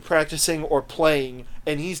going to be practicing or playing,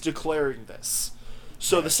 and he's declaring this.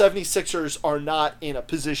 So the 76ers are not in a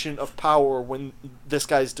position of power when this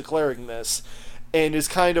guy's declaring this, and is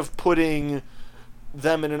kind of putting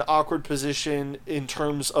them in an awkward position in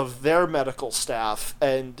terms of their medical staff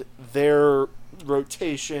and their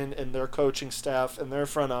rotation and their coaching staff and their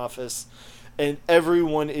front office, and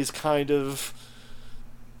everyone is kind of...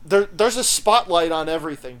 There's a spotlight on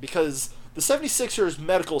everything, because the 76ers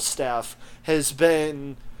medical staff has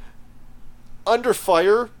been under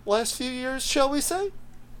fire last few years, shall we say?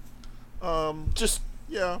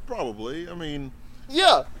 Yeah, probably. I mean...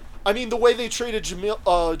 Yeah. I mean, the way they treated Jaleel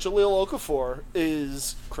Okafor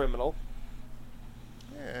is criminal.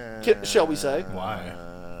 Shall we say? Why?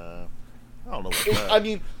 I don't know what that... I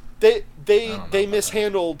mean, they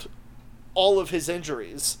mishandled all of his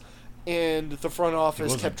injuries, and the front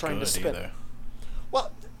office kept trying to spin. Either.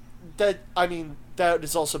 Well, that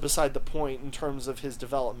is also beside the point in terms of his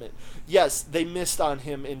development. Yes, they missed on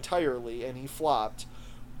him entirely, and he flopped,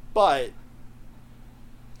 but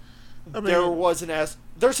there's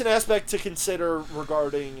an aspect to consider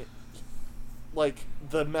regarding, like,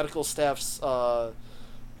 the medical staff's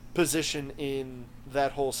position in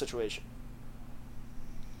that whole situation.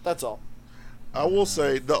 That's all. I will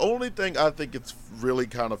say, the only thing I think it's really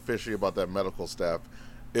kind of fishy about that medical staff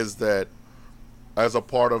is that as a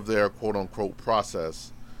part of their quote-unquote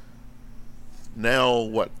process,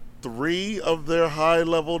 now, 3 of their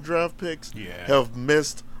high-level draft picks have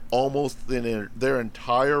missed almost in their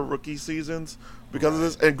entire rookie seasons because of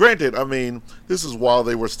this. And granted, I mean, this is while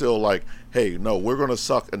they were still like, hey, no, we're going to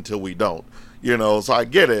suck until we don't. You know, so I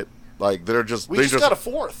get it. Like, they just got a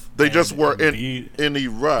fourth. They just were in a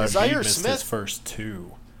rush. Zaire missed his first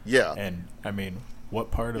 2. Yeah. And, I mean, what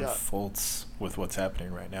part of Fultz, with what's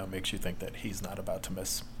happening right now, makes you think that he's not about to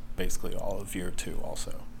miss basically all of year 2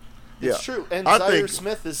 also? Yeah. It's true. And Zaire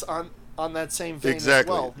Smith is on that same vein as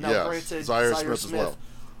well. Now, granted, Zaire Smith as well.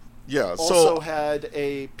 Yeah, also had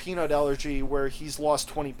a peanut allergy where he's lost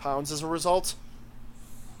 20 pounds as a result.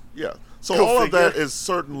 Yeah. So all of that is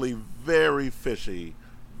certainly very fishy.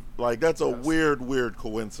 Like, that's a weird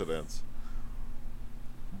coincidence.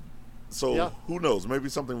 So who knows? Maybe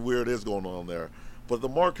something weird is going on there. But the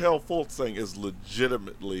Markelle Fultz thing is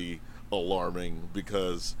legitimately alarming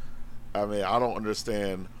because, I mean, I don't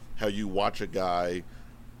understand how you watch a guy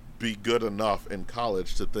be good enough in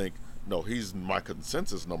college to think, no, he's my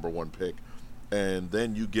consensus number 1 pick, and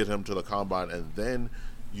then you get him to the combine, and then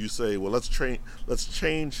you say, well, let's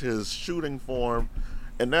change his shooting form,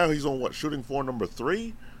 and now he's on shooting form number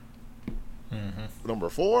 3, number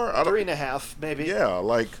 4, 3.5 maybe. Yeah,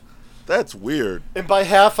 like, that's weird. And by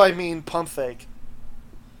half I mean pump fake.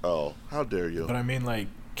 Oh, how dare you! But I mean, like,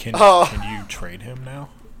 can you trade him now?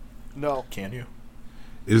 No. Can you?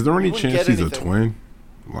 Is there any chance he's a twin?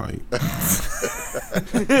 Like, I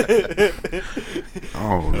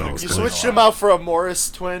don't know. You switched him out for a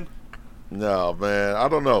Morris twin? No, man, I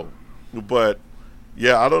don't know. But,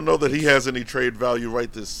 yeah, I don't know that he has any trade value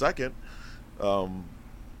right this second.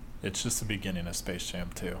 It's just the beginning of Space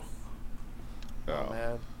Jam 2. Oh,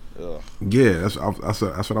 man. Ugh. Yeah, that's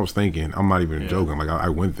what I was thinking. I'm not even joking. Like, I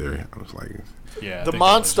went there. I was like, yeah, the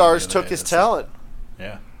Monstars took his talent.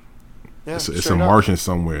 Yeah. Yeah, it's a Martian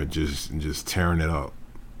somewhere just tearing it up.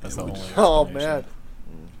 That's the only oh man,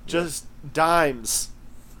 just dimes,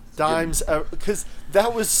 because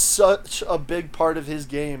that was such a big part of his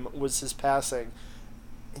game was his passing,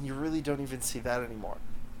 and you really don't even see that anymore.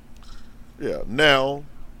 Yeah. Now,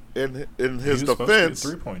 in his defense,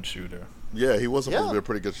 3-point shooter. Yeah, he was supposed to be a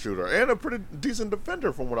pretty good shooter and a pretty decent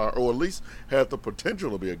defender or at least had the potential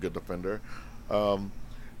to be a good defender.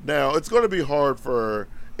 Now it's going to be hard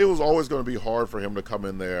it was always going to be hard for him to come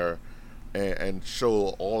in there and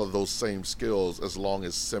show all of those same skills as long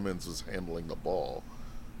as Simmons was handling the ball.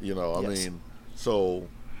 You know, I mean, so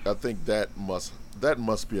I think that must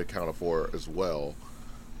be accounted for as well.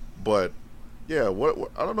 But yeah,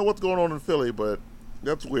 I don't know what's going on in Philly, but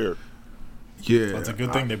that's weird. Yeah, well, it's a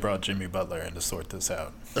good thing they brought Jimmy Butler in to sort this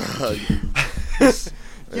out.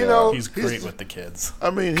 You know, he's great with the kids.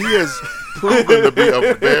 I mean, he has proven to be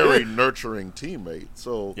a very nurturing teammate.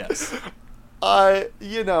 So yes,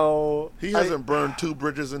 he hasn't burned 2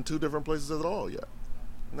 bridges in 2 different places at all yet.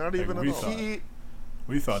 Not even at all.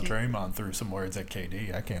 We thought Draymond threw some words at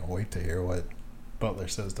KD. I can't wait to hear what Butler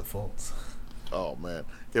says to Fultz. Oh man,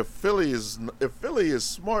 if Philly is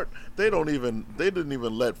smart, they didn't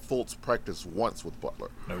even let Fultz practice once with Butler.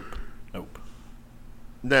 Nope.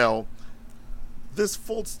 Now, this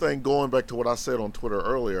Fultz thing, going back to what I said on Twitter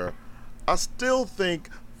earlier, I still think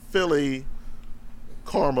Philly,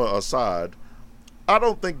 karma aside, I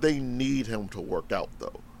don't think they need him to work out,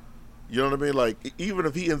 though. You know what I mean? Like, even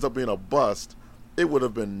if he ends up being a bust, it would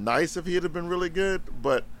have been nice if he had been really good,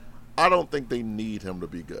 but I don't think they need him to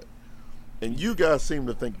be good. And you guys seem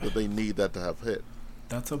to think that they need that to have hit.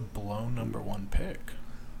 That's a blown number 1 pick.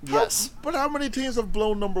 Yes. But how many teams have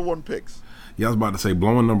blown number 1 picks? Yeah, I was about to say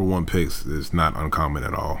blowing number 1 picks is not uncommon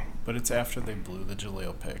at all. But it's after they blew the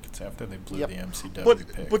Jaleel pick. It's after they blew the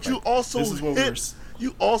MCW pick. But you Like, also this is what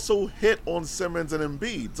you also hit on Simmons and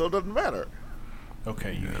Embiid, so it doesn't matter.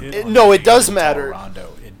 Okay, you hit. No, it does matter.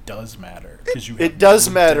 Rondo. It does matter because you. It does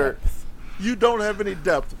no matter. depth. You don't have any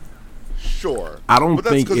depth. Sure. I don't but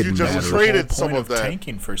that's think because it you just matters. traded The whole some point of that.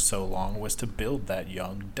 tanking for so long was to build that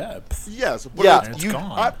young depth. Yes, but Yeah, And it's you-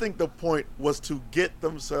 gone. I think the point was to get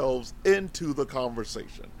themselves into the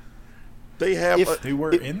conversation. They have They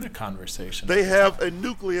were in the conversation. they have a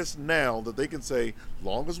nucleus now that they can say,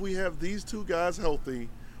 long as we have these 2 guys healthy,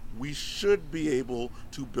 we should be able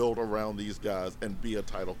to build around these guys and be a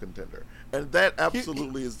title contender. And that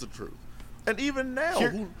absolutely is the truth. And even now,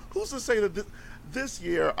 who's to say that this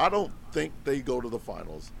year, I don't think they go to the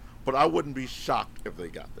finals, but I wouldn't be shocked if they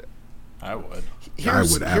got there. I would.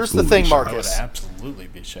 Here's the absolutely thing, be shocked. I would Marcus. absolutely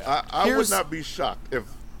be shocked. I would Here's- not be shocked if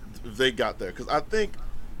they got there, because I think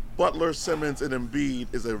Butler, Simmons, and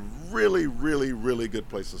Embiid is a really, really, really good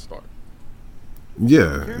place to start.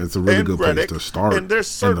 Yeah, it's a really And good Redick, place to start and they're in the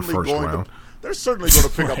certainly first going round. to they're certainly going to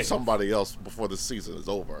pick up Right. somebody else before the season is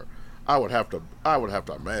over. I would have to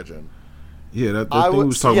imagine. Yeah, that I thing we would-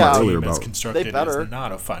 was talking yeah. about team earlier is about. constructed They better. is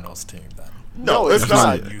not a finals team then. No, it's it's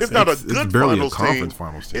not. not. It's not a It's good barely a finals conference team.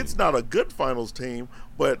 finals team. It's not a good finals team.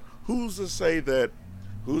 But who's to say that?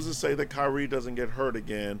 Who's to say that Kyrie doesn't get hurt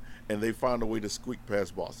again and they find a way to squeak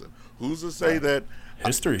past Boston? Who's to say that?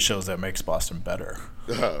 History shows that makes Boston better.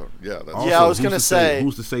 Yeah, that's Also, Yeah, I was who's gonna to say-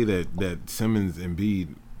 who's to say that Simmons and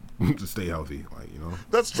Embiid to stay healthy, like, you know?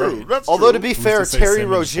 that's true. Right. That's Although true. to be Who's fair, to say Terry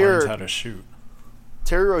Simmons learns how Rozier, to shoot.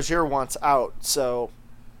 Terry Rozier wants out. So,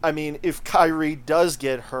 I mean, if Kyrie does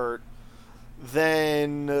get hurt,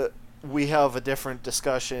 then we have a different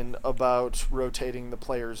discussion about rotating the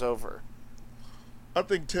players over. I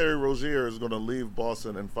think Terry Rozier is going to leave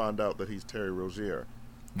Boston and find out that he's Terry Rozier.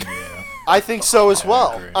 Yeah. I think so as I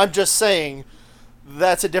well. agree. I'm just saying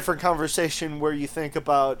that's a different conversation where you think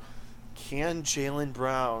about, can Jaylen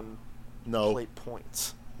Brown No, play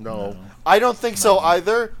points? no. I don't think so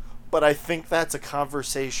either, but I think that's a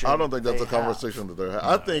conversation. I don't think that's they a conversation that they're having.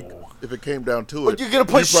 I think if it came down to it, But you're going to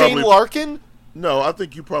put you Shane probably- Larkin? No, I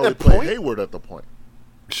think you probably At play point? Hayward at the point.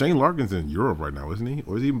 Shane Larkin's in Europe right now, isn't he?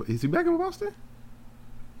 Or is he back in Boston?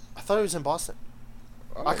 I thought he was in Boston.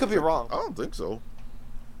 I don't could be think- wrong. I don't think so.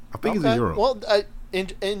 I think he's in Europe. Well,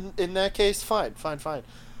 in that case, fine.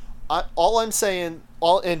 All I'm saying,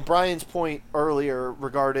 and Brian's point earlier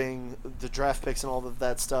regarding the draft picks and all of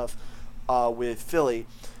that stuff with Philly,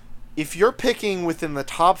 if you're picking within the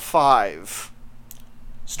top 5,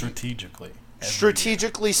 Strategically. every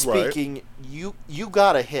strategically speaking, you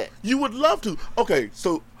got to hit. You would love to. Okay,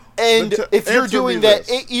 so And then if you're answer doing me that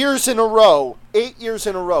this. 8 years in a row,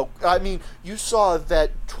 I mean, you saw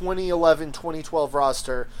that 2011-2012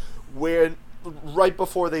 roster where right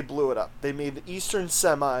before they blew it up, they made the Eastern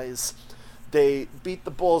semis. They beat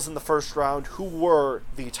the Bulls in the first round, who were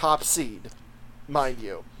the top seed, mind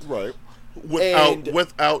you. right, And-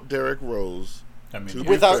 without Derrick Rose. I mean, To yeah, be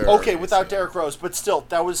Without fair. without Derrick Rose, but still,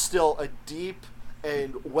 that was still a deep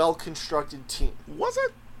and well constructed team. Was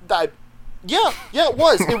it? Yeah, it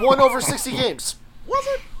was. It won over 60 games. Was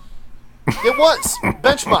it? It was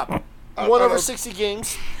bench mob. Won I over don't- 60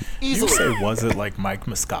 games You easily. say, was it like Mike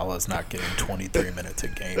Muscala's not getting 23 minutes a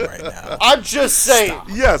game right now? I'm just saying. Stop.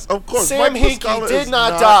 Yes, of course. Sam Mike Hinkie Muscala did is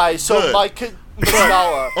not die, so good. Mike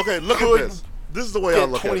Muscala Okay, look at could this. This is the way I get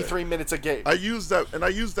look 23 at it. minutes a game. I used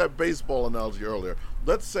that baseball analogy earlier.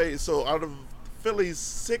 Let's say, so out of Philly's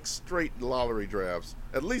 6 straight lottery drafts,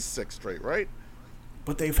 at least 6 straight, right?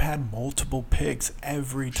 But they've had multiple picks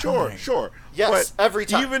every time. Sure. Yes, But every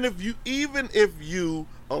time. even if you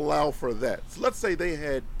allow for that, so let's say they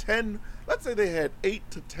had 8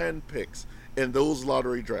 to 10 picks in those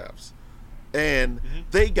lottery drafts, and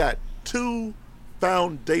they got 2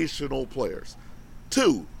 foundational players.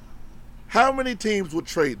 2. How many teams would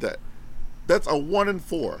trade that? That's a 1 in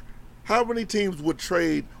 4. How many teams would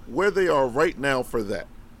trade where they are right now for that?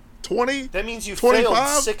 20? That means you 25?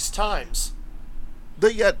 failed 6 times.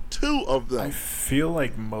 They got 2 of I them. feel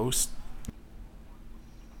like most.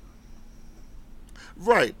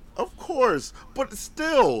 Right. Of course, but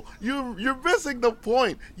still, you're missing the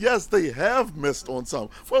point. Yes, they have missed on some,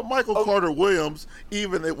 but Michael Carter Williams,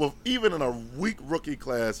 even in a weak rookie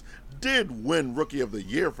class, did win Rookie of the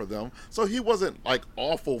Year for them. So he wasn't like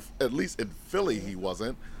awful. At least in Philly, he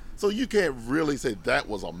wasn't. So you can't really say that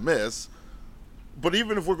was a miss. But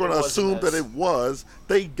even if we're going to assume that it was,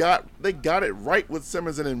 they got it right with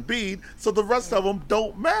Simmons and Embiid. So the rest of them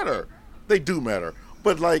don't matter. They do matter,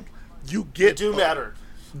 but like you get They do matter.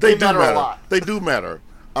 They do matter matter. a lot. They do matter.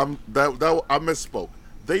 I misspoke.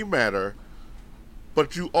 They matter,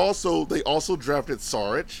 but they also drafted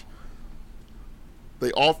Saric.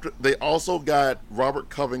 They also got Robert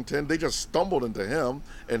Covington. They just stumbled into him,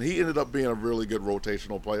 and he ended up being a really good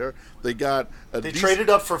rotational player. They traded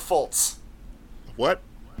up for Fultz. What?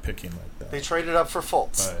 Picking like that. They traded up for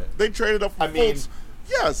Fultz. But They traded up for Fultz.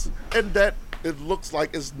 Yes, and that it looks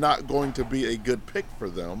like it's not going to be a good pick for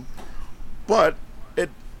them. But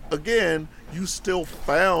again, you still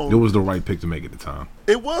found It was the right pick to make at the time.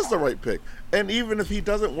 it was the right pick. And even if he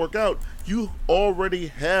doesn't work out, you already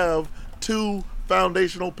have two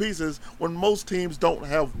foundational pieces when most teams don't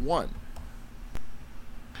have one.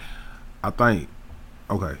 I think,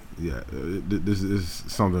 okay, yeah, this is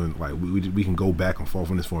something like we can go back and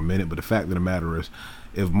forth on this for a minute, but the fact of the matter is,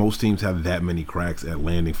 if most teams have that many cracks at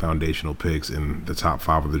landing foundational picks in the top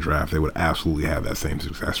 5 of the draft, they would absolutely have that same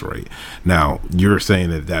success rate. Now, you're saying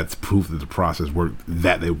that that's proof that the process worked,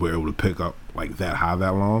 that they were able to pick up like that high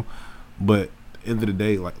that long, but end of the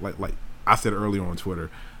day, like I said earlier on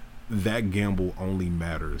Twitter, that gamble only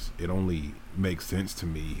matters. It only makes sense to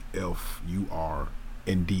me if you are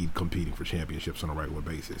indeed competing for championships on a regular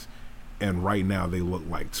basis. And right now, they look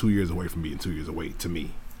like 2 years away from being 2 years away to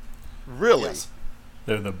me. Really? Yes.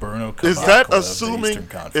 they're the Bruno Is Caboclo that of the assuming? Eastern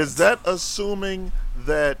Conference. Is that assuming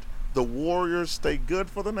that the Warriors stay good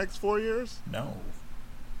for the next 4 years? No.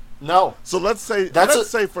 So let's say That's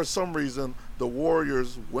say for some reason the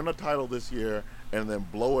Warriors win a title this year and then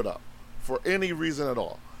blow it up for any reason at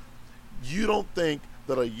all. You don't think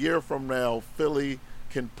that a year from now Philly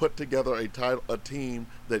can put together a team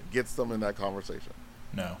that gets them in that conversation?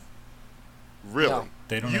 No. Really? No.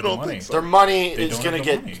 They don't You have the don't money. think so? Their money They is don't going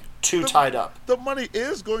to have the get money. too tied up. The money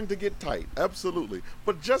is going to get tight, absolutely.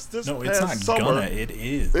 But just this No, it's past not summer, gonna. It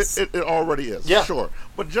is. it already is, Yeah. sure.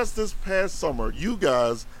 But just this past summer, you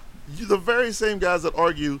guys, the very same guys that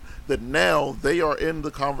argue that now they are in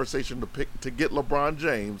the conversation to get LeBron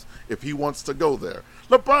James if he wants to go there.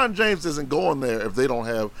 LeBron James isn't going there if they don't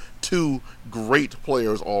have two great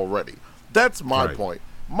players already. That's my Right. point.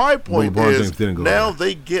 My point LeBron is James didn't go now there.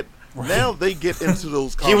 they get into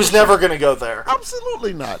those conversations. He was never going to go there.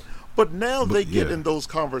 Absolutely not. But now they get yeah. in those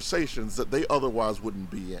conversations that they otherwise wouldn't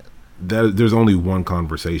be in. There's only one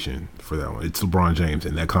conversation for that one. It's LeBron James,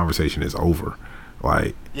 and that conversation is over.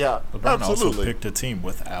 Like, Yeah. LeBron also absolutely. picked a team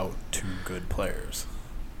without two good players.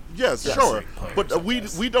 Yes, Yes. sure. Great players, But I we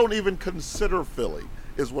guess. don't even consider Philly,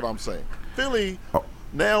 is what I'm saying. Philly Oh.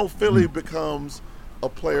 becomes a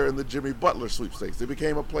player in the Jimmy Butler sweepstakes. They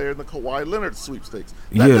became a player in the Kawhi Leonard sweepstakes.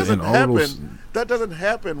 Yeah, doesn't and all those- That doesn't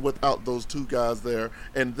happen without those two guys there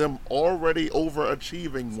and them already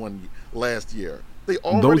overachieving last year. They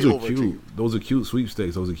already those are overachieved. cute. Those are cute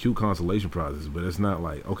sweepstakes. Those are cute consolation prizes. But it's not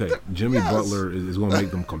like, okay, Jimmy yes. Butler is going to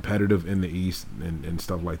make them competitive in the East and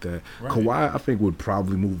stuff like that. Right. Kawhi, I think, would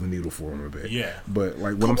probably move the needle for him a bit. Yeah. But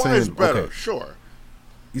like what I'm Kawhi saying, is better, okay, sure.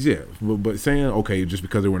 yeah, but saying, okay, just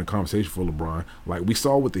because they were in a conversation for LeBron, like we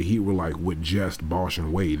saw what the Heat were like with just Bosh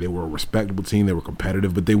and Wade. They were a respectable team. They were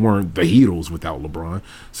competitive, but they weren't the Heatles without LeBron.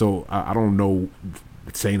 So I don't know,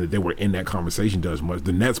 saying that they were in that conversation does much.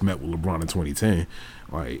 The Nets met with LeBron in 2010.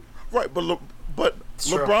 Like, Right, but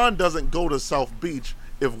True. LeBron doesn't go to South Beach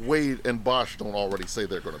if Wade and Bosh don't already say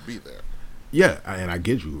they're going to be there. yeah, and I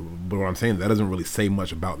get you. But what I'm saying, that doesn't really say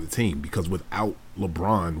much about the team because without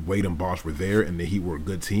LeBron, Wade and Bosh were there and the Heat were a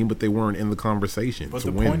good team, but they weren't in the conversation But to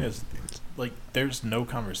the win. point is, like, there's no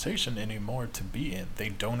conversation anymore to be in. They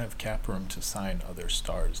don't have cap room to sign other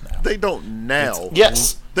stars now. They don't now.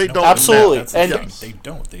 Yes. They No, don't absolutely. now. That's the And- thing. Yes. They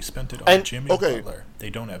don't. They spent it on And- Jimmy okay. Butler. They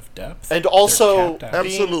don't have depth. And They're also, capped out.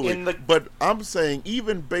 being Absolutely. in the- But I'm saying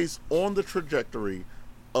even based on the trajectory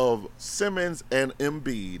of Simmons and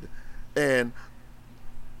Embiid, and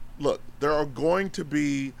look, there are going to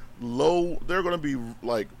be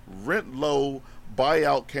like rent low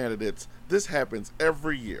buyout candidates. This happens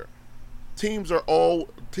every year. Teams are going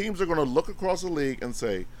to look across the league and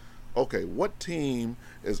say, okay, what team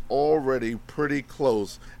is already pretty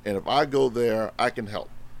close, and if I go there, I can help.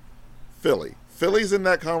 Philly's in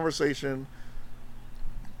that conversation.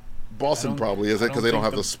 Boston don't- probably isn't I because don't they don't think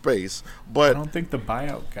have the- the space. I But don't think the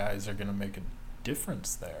buyout guys are going to make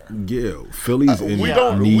difference there. Yeah, Philly's in we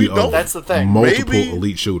don't- need we don't- of That's the thing. multiple Maybe-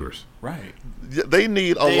 elite shooters. Right. They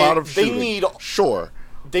need a lot of shooting. They need Sure.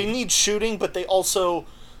 They need shooting, but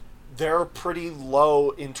they're pretty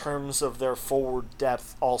low in terms of their forward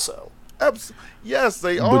depth also. Yes,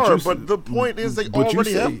 they But are. you But the point is, they but you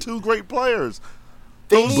already say- have two great players.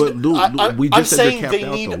 They But need, Lou, we just I'm said they're saying capped they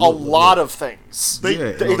out, need though. a lot of things. They,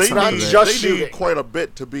 Yeah, they, it's they not need, just they need shooting. quite a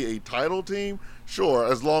bit to be a title team. Sure,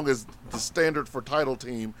 as long as the standard for title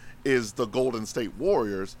team is the Golden State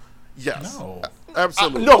Warriors. Yes, No.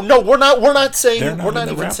 absolutely. No, we're not saying They're not we're not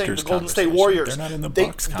in the even saying the Raptors Golden State conversation. Warriors. They're not in the they,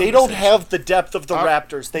 Bucks they don't conversation. have the depth of the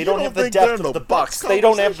Raptors. They You don't have the think they're depth in of the Bucks Bucks. They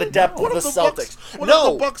don't have the conversation? depth What of the if Bucks- Celtics. What No,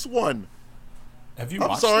 if the Bucks won? Have you I'm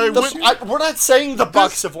watched sorry, them what- this year? we're not saying the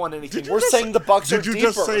Bucks have won anything. Did you We're just saying say- the Bucks are did you deeper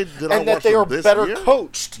just say, did I and that watch they them are this better year?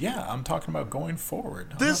 coached. Yeah, I'm talking about going forward.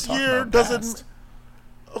 I'm This not talking year about doesn't. past.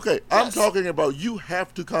 Okay, I'm Yes. talking about you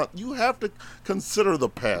have to consider the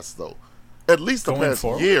past though. At least the Going past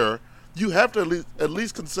forward? year, you have to at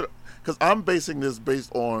least consider, because I'm basing this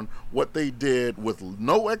based on what they did with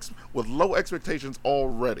low expectations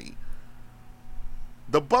already.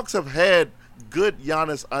 The Bucks have had good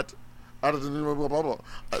Giannis that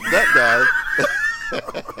guy.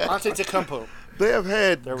 Antetokounmpo. They have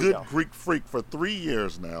had There we good go. Greek Freak for 3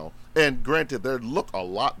 years now, and granted, they look a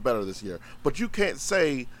lot better this year. But you can't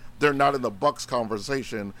say they're not in the Bucks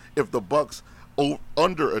conversation if the Bucks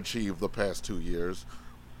underachieved the past 2 years,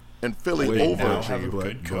 and Philly Wait, now have a overachieved.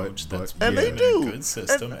 good coach that's And they been do. in a good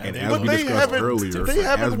system, And and, As But we they discussed haven't- earlier, they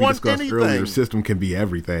haven't won earlier, anything. system can be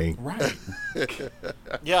everything. right.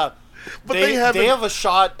 Yeah, But they haven't- have a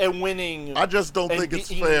shot at winning. I just don't and think it's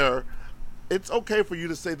beating- fair. It's okay for you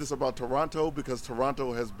to say this about Toronto because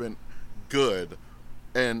Toronto has been good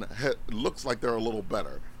and looks like they're a little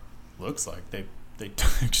better. Looks like they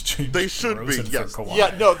exchanged. They should be, DeRozan yes. For Kawhi.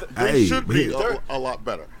 Yeah, no, They Hey, should but be here- a lot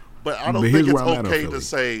better. But I don't But think here's it's where I'm at on okay Philly. to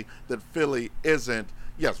say that Philly isn't.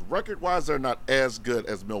 Yes, record-wise, they're not as good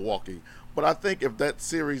as Milwaukee. But I think if that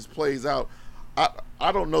series plays out,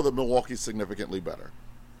 I don't know that Milwaukee's significantly better.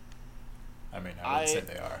 I mean, I would I- say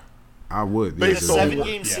they are. I would. Based they're, on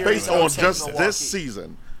seven-game Yeah. series, based I would on say just Milwaukee. this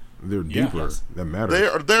season, they're Yeah. deeper. Yes. That matters. they're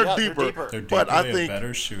Yeah, they're deeper. deeper. They're But deeper, I they have think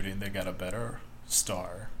better shooting. They got a better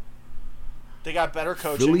star. They got better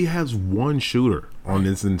coaching. Philly has one shooter on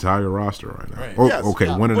this entire roster right now. Right. Oh, Yes, okay,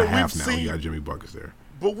 yeah. one and a But half we've now. You seen- got Jimmy Buckets there.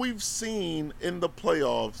 But we've seen in the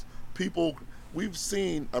playoffs,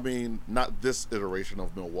 I mean, not this iteration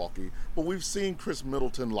of Milwaukee, but we've seen Chris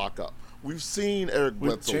Middleton lock up. We've seen Eric With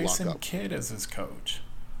Bledsoe Jason lock up. Kidd as his coach.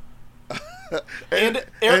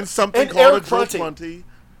 And Something and called Eric a Joe Prunty. Prunty.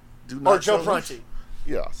 Do Or not Joe sell Prunty.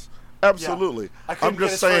 Yes, absolutely. I couldn't I'm get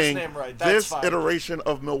just his first saying name right. That's this fine. iteration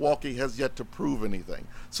of Milwaukee has yet to prove anything.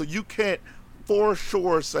 So you can't for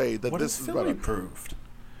sure say that What this has is Philly better. proved?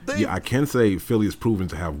 They, Yeah, I can say Philly has proven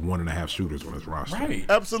to have one and a half shooters on his roster. Right.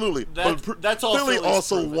 absolutely. That's all Philly Philly's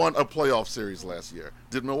also proven. won a playoff series last year.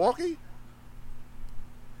 Did Milwaukee?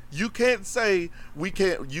 You can't say we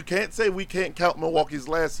can't. You can't say we can't count Milwaukee's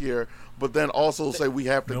last year, but then also say we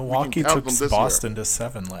have to. Milwaukee we can count took them this Boston to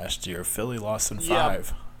 7 last year. Philly lost in Yeah.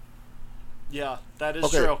 5. Yeah, that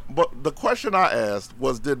is Year. Okay, true. but the question I asked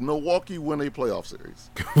was, did Milwaukee win a playoff series?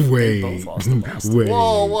 Wait, both lost to Boston. wait.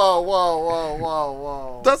 Whoa, whoa, whoa, whoa, whoa,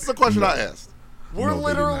 whoa. That's the question I asked. We're No, they did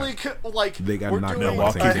literally not. like They got we're knocked doing out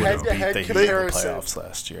Milwaukee by a the would Heat. have beat head-to-head the Heat in the comparison. playoffs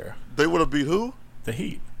last year. They would have beat who? The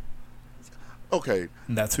Heat. Okay,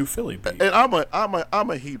 And that's who Philly beat. and I'm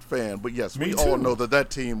a Heat fan, but yes, Me we all too. know that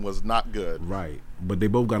team was not good. Right, but they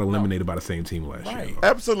both got eliminated by the same team last Right. year.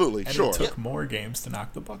 Absolutely, And sure. it took more games to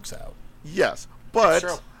knock the Bucks out. Yes, but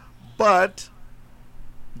True. that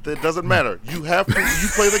doesn't matter. You have to. You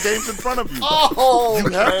play the games in front of you. Oh, You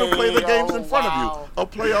have to play the games in front wow.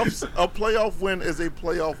 of you. A playoff win is a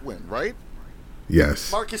playoff win, right?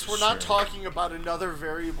 Yes. Marcus, we're not Sure. talking about another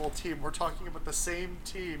variable team. We're talking about the same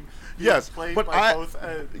team being Yes, played but by both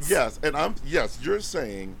ends. Yes, you're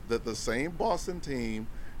saying that the same Boston team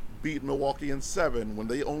beat Milwaukee in 7 when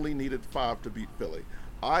they only needed 5 to beat Philly.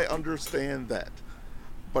 I understand that,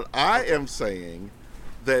 but I am saying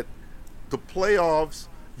that the playoffs,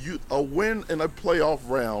 a win in a playoff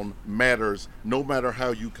round matters no matter how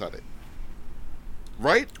you cut it,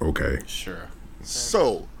 right? Okay. Sure.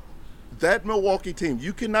 So, that Milwaukee team,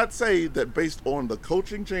 you cannot say that based on the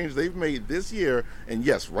coaching change they've made this year, and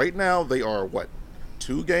yes, right now they are,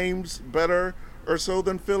 2 games better or so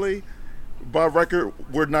than Philly? By record,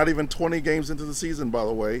 we're not even 20 games into the season, by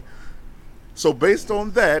the way. So based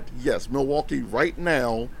on that, yes, Milwaukee right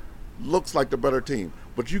now looks like the better team.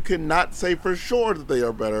 But you cannot say for sure that they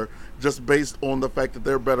are better just based on the fact that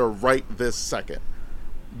they're better right this second.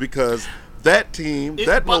 Because that team,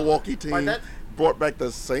 But Milwaukee by team, that- brought back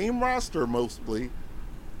the same roster mostly,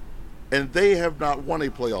 and they have not won a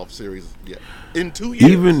playoff series yet in 2 years.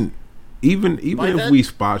 Even By if that- we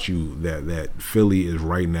spot you that Philly is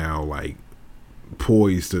right now like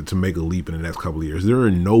poised to make a leap in the next couple of years, they're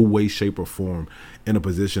in no way, shape, or form in a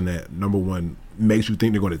position that, number one, makes you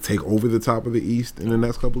think they're going to take over the top of the East in the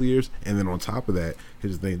next couple of years. And then on top of that,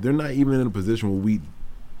 here's the thing, they're not even in a position where we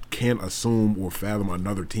can't assume or fathom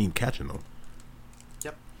another team catching them.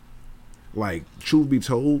 Yep. Like, truth be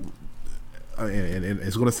told, and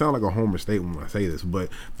it's going to sound like a homer statement when I say this, but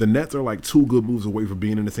the Nets are like 2 good moves away from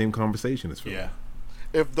being in the same conversation as Philly. Yeah.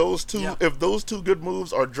 If those two good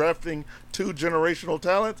moves are drafting 2 generational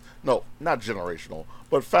talents, no, not generational,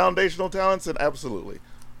 but foundational talents, then absolutely.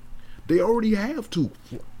 They already have 2.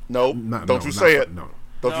 No, don't you say it. No.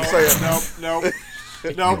 Don't you say it. No.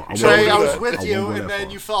 No, I Trey, won't I go was that- with I you, won't go and that then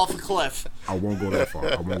far. you fell off a cliff. I won't go that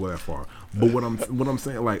far. But what I'm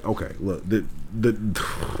saying, like, okay, look, the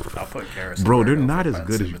I'll put Karis. bro, they're LeVert not over as Ben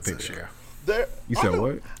good as you Simmons think. this year. You said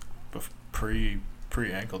what?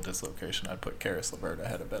 Pre ankle dislocation, I'd put Karis LeVert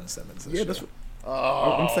ahead of Ben Simmons this Yeah, year. that's what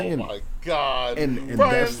Oh, I'm saying. my God. and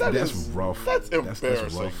Brian, that's is- rough. That's That's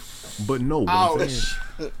embarrassing. rough. But no, what I'm Ouch.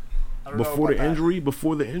 saying, I don't know before about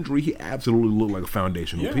the injury, he absolutely looked like a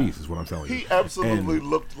foundational Yeah. piece. Is what I'm telling you. He absolutely And-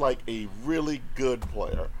 looked like a really good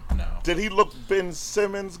player. No. Did he look Ben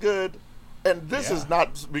Simmons good? And this Yeah. is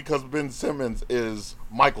not because Ben Simmons is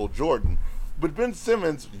Michael Jordan, but Ben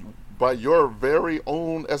Simmons, by your very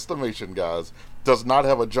own estimation, guys, does not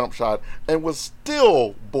have a jump shot and was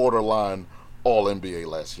still borderline All NBA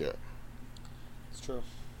last year. It's true.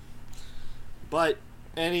 But,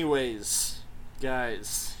 anyways,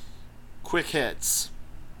 guys, quick hits.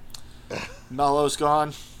 Melo's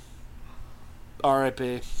gone.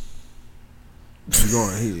 R.I.P. He's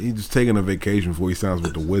he's just taking a vacation before he signs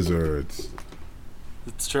with the Wizards.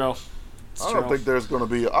 It's true. It's I don't true. e- think there's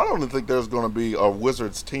going to be a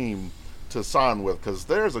Wizards team to sign with, because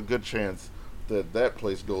there's a good chance that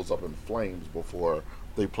place goes up in flames before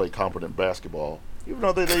they play competent basketball. Even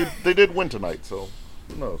though they did win tonight, so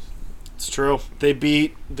who knows? It's true. They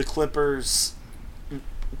beat the Clippers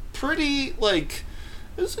pretty, like,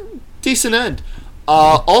 it was a decent end.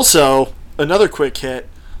 Also, another quick hit.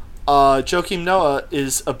 Joakim Noah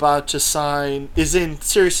is in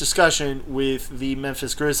serious discussion with the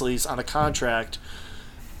Memphis Grizzlies on a contract.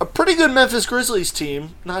 A pretty good Memphis Grizzlies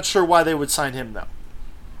team. Not sure why they would sign him, though,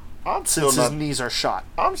 I'm since his knees are shot.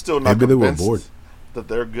 I'm still not Maybe they were convinced bored. that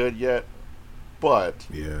they're good yet. But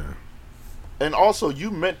Yeah. and also you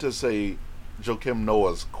meant to say Joakim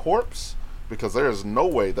Noah's corpse, because there is no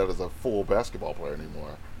way that is a full basketball player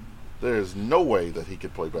anymore. There is no way that he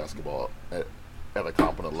could play basketball at a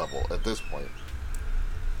competent level at this point.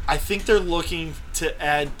 I think they're looking to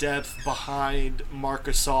add depth behind Marc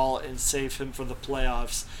Gasol and save him for the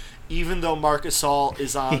playoffs, even though Marc Gasol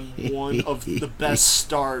is on one of the best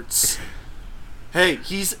starts. Hey,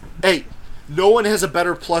 no one has a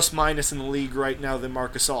better plus-minus in the league right now than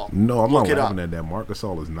Marc Gasol. No, I'm Look not it laughing up. at that. Marc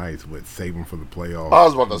Gasol is nice, but save him for the playoffs. I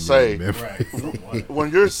was about to say, Right. For what?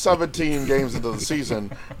 when you're 17 games into the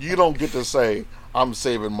season, you don't get to say, I'm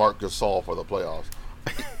saving Marc Gasol for the playoffs.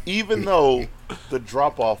 Even though the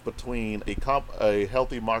drop-off between a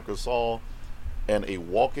healthy Marc Gasol and a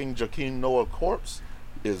walking Joakim Noah corpse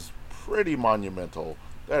is pretty monumental.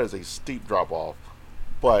 That is a steep drop-off.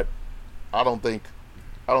 But I don't think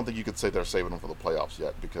you could say they're saving him for the playoffs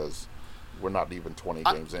yet, because we're not even 20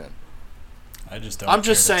 games in. I just don't. I'm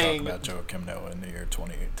just care to saying- talk about Joakim Noah in the year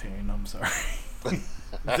 2018. I'm sorry.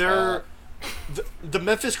 The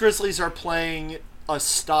Memphis Grizzlies are playing a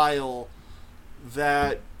style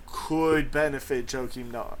that could benefit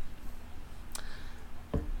Joakim Noah.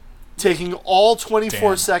 Taking all 24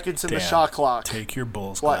 Dan, seconds in the Dan, shot clock. Take your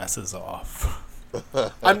Bulls What? glasses off.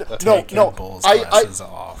 Take Your Bulls glasses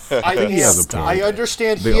off. I think he has a point. I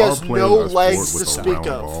understand They he are has playing no a sport legs to with a speak round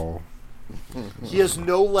of. ball. He has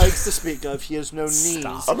no legs to speak of. He has no knees.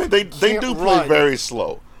 Stop. I mean, they Can't do play run. very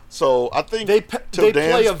slow. So I think They to play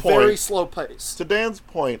Dan's a point, very slow pace. to Dan's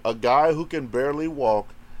point, a guy who can barely walk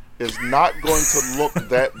is not going to look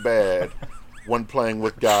that bad when playing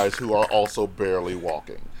with guys who are also barely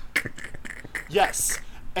walking. Yes.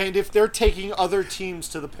 And if they're taking other teams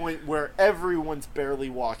to the point where everyone's barely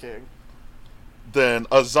walking, Then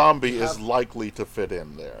a zombie is likely to fit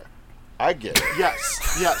in there. I get it.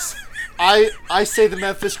 yes. I say the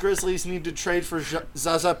Memphis Grizzlies need to trade for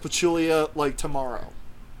Zaza Pachulia like tomorrow.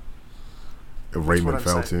 Raymond I'm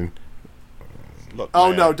saying. Felton. Look, Oh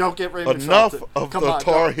man, no, don't get Raymond enough Felton. of Come the on,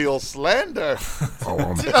 Tar don't- Heel slander. Oh,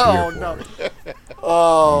 I'm here Oh for no. it.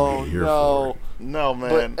 Oh I'm here for no. No,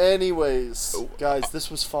 man. But anyways, guys, this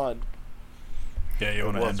was fun. Yeah, you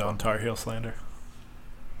want to was end fun. on Tar Heel slander?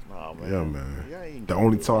 Nah, man. Yeah, man. Yeah, ain't The gonna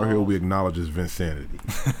only do Tar it. Heel we acknowledge is Vinsanity.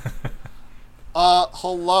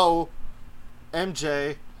 Hello,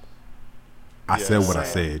 MJ. I said what I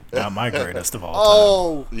Sam. said. Not my greatest of all time.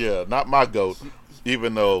 Oh, Yeah, not my GOAT,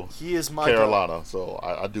 even though he is my Carolina. goat. So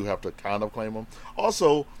I do have to kind of claim him.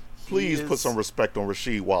 Also, please put is- some respect on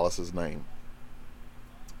Rasheed Wallace's name.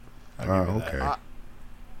 I'll give you that.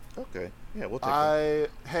 Okay. Okay. Yeah, we'll take that.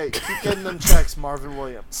 Hey, keep getting them checks, Marvin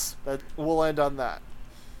Williams. We'll end on that.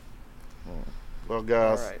 Well, All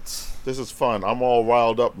guys, right. this is fun. I'm all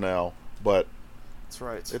riled up now, but That's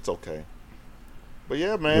right. it's okay. But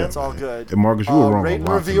yeah, man. It's all good. And Marcus, you were wrong rate a and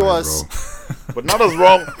lot review tonight, us. bro. But not as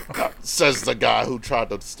wrong, says the guy who tried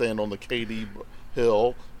to stand on the KD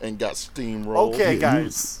hill and got steamrolled. Okay, Yeah, you-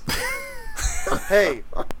 guys. Hey,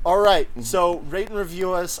 all right. So rate and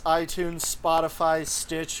review us: iTunes, Spotify,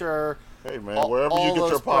 Stitcher, Hey, man, all- wherever you all get your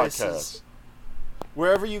those places. podcasts.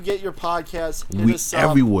 wherever you get your podcasts. Hit We us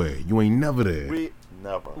up. everywhere. You ain't never there.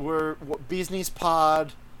 Never. We're Beas Knees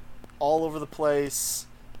Pod, all over the place.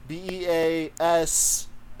 BeaskNeespod.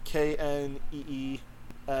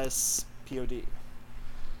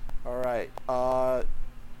 All right.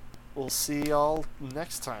 We'll see y'all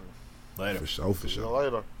next time. Later. For sure, for See you sure.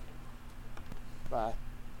 later. Bye.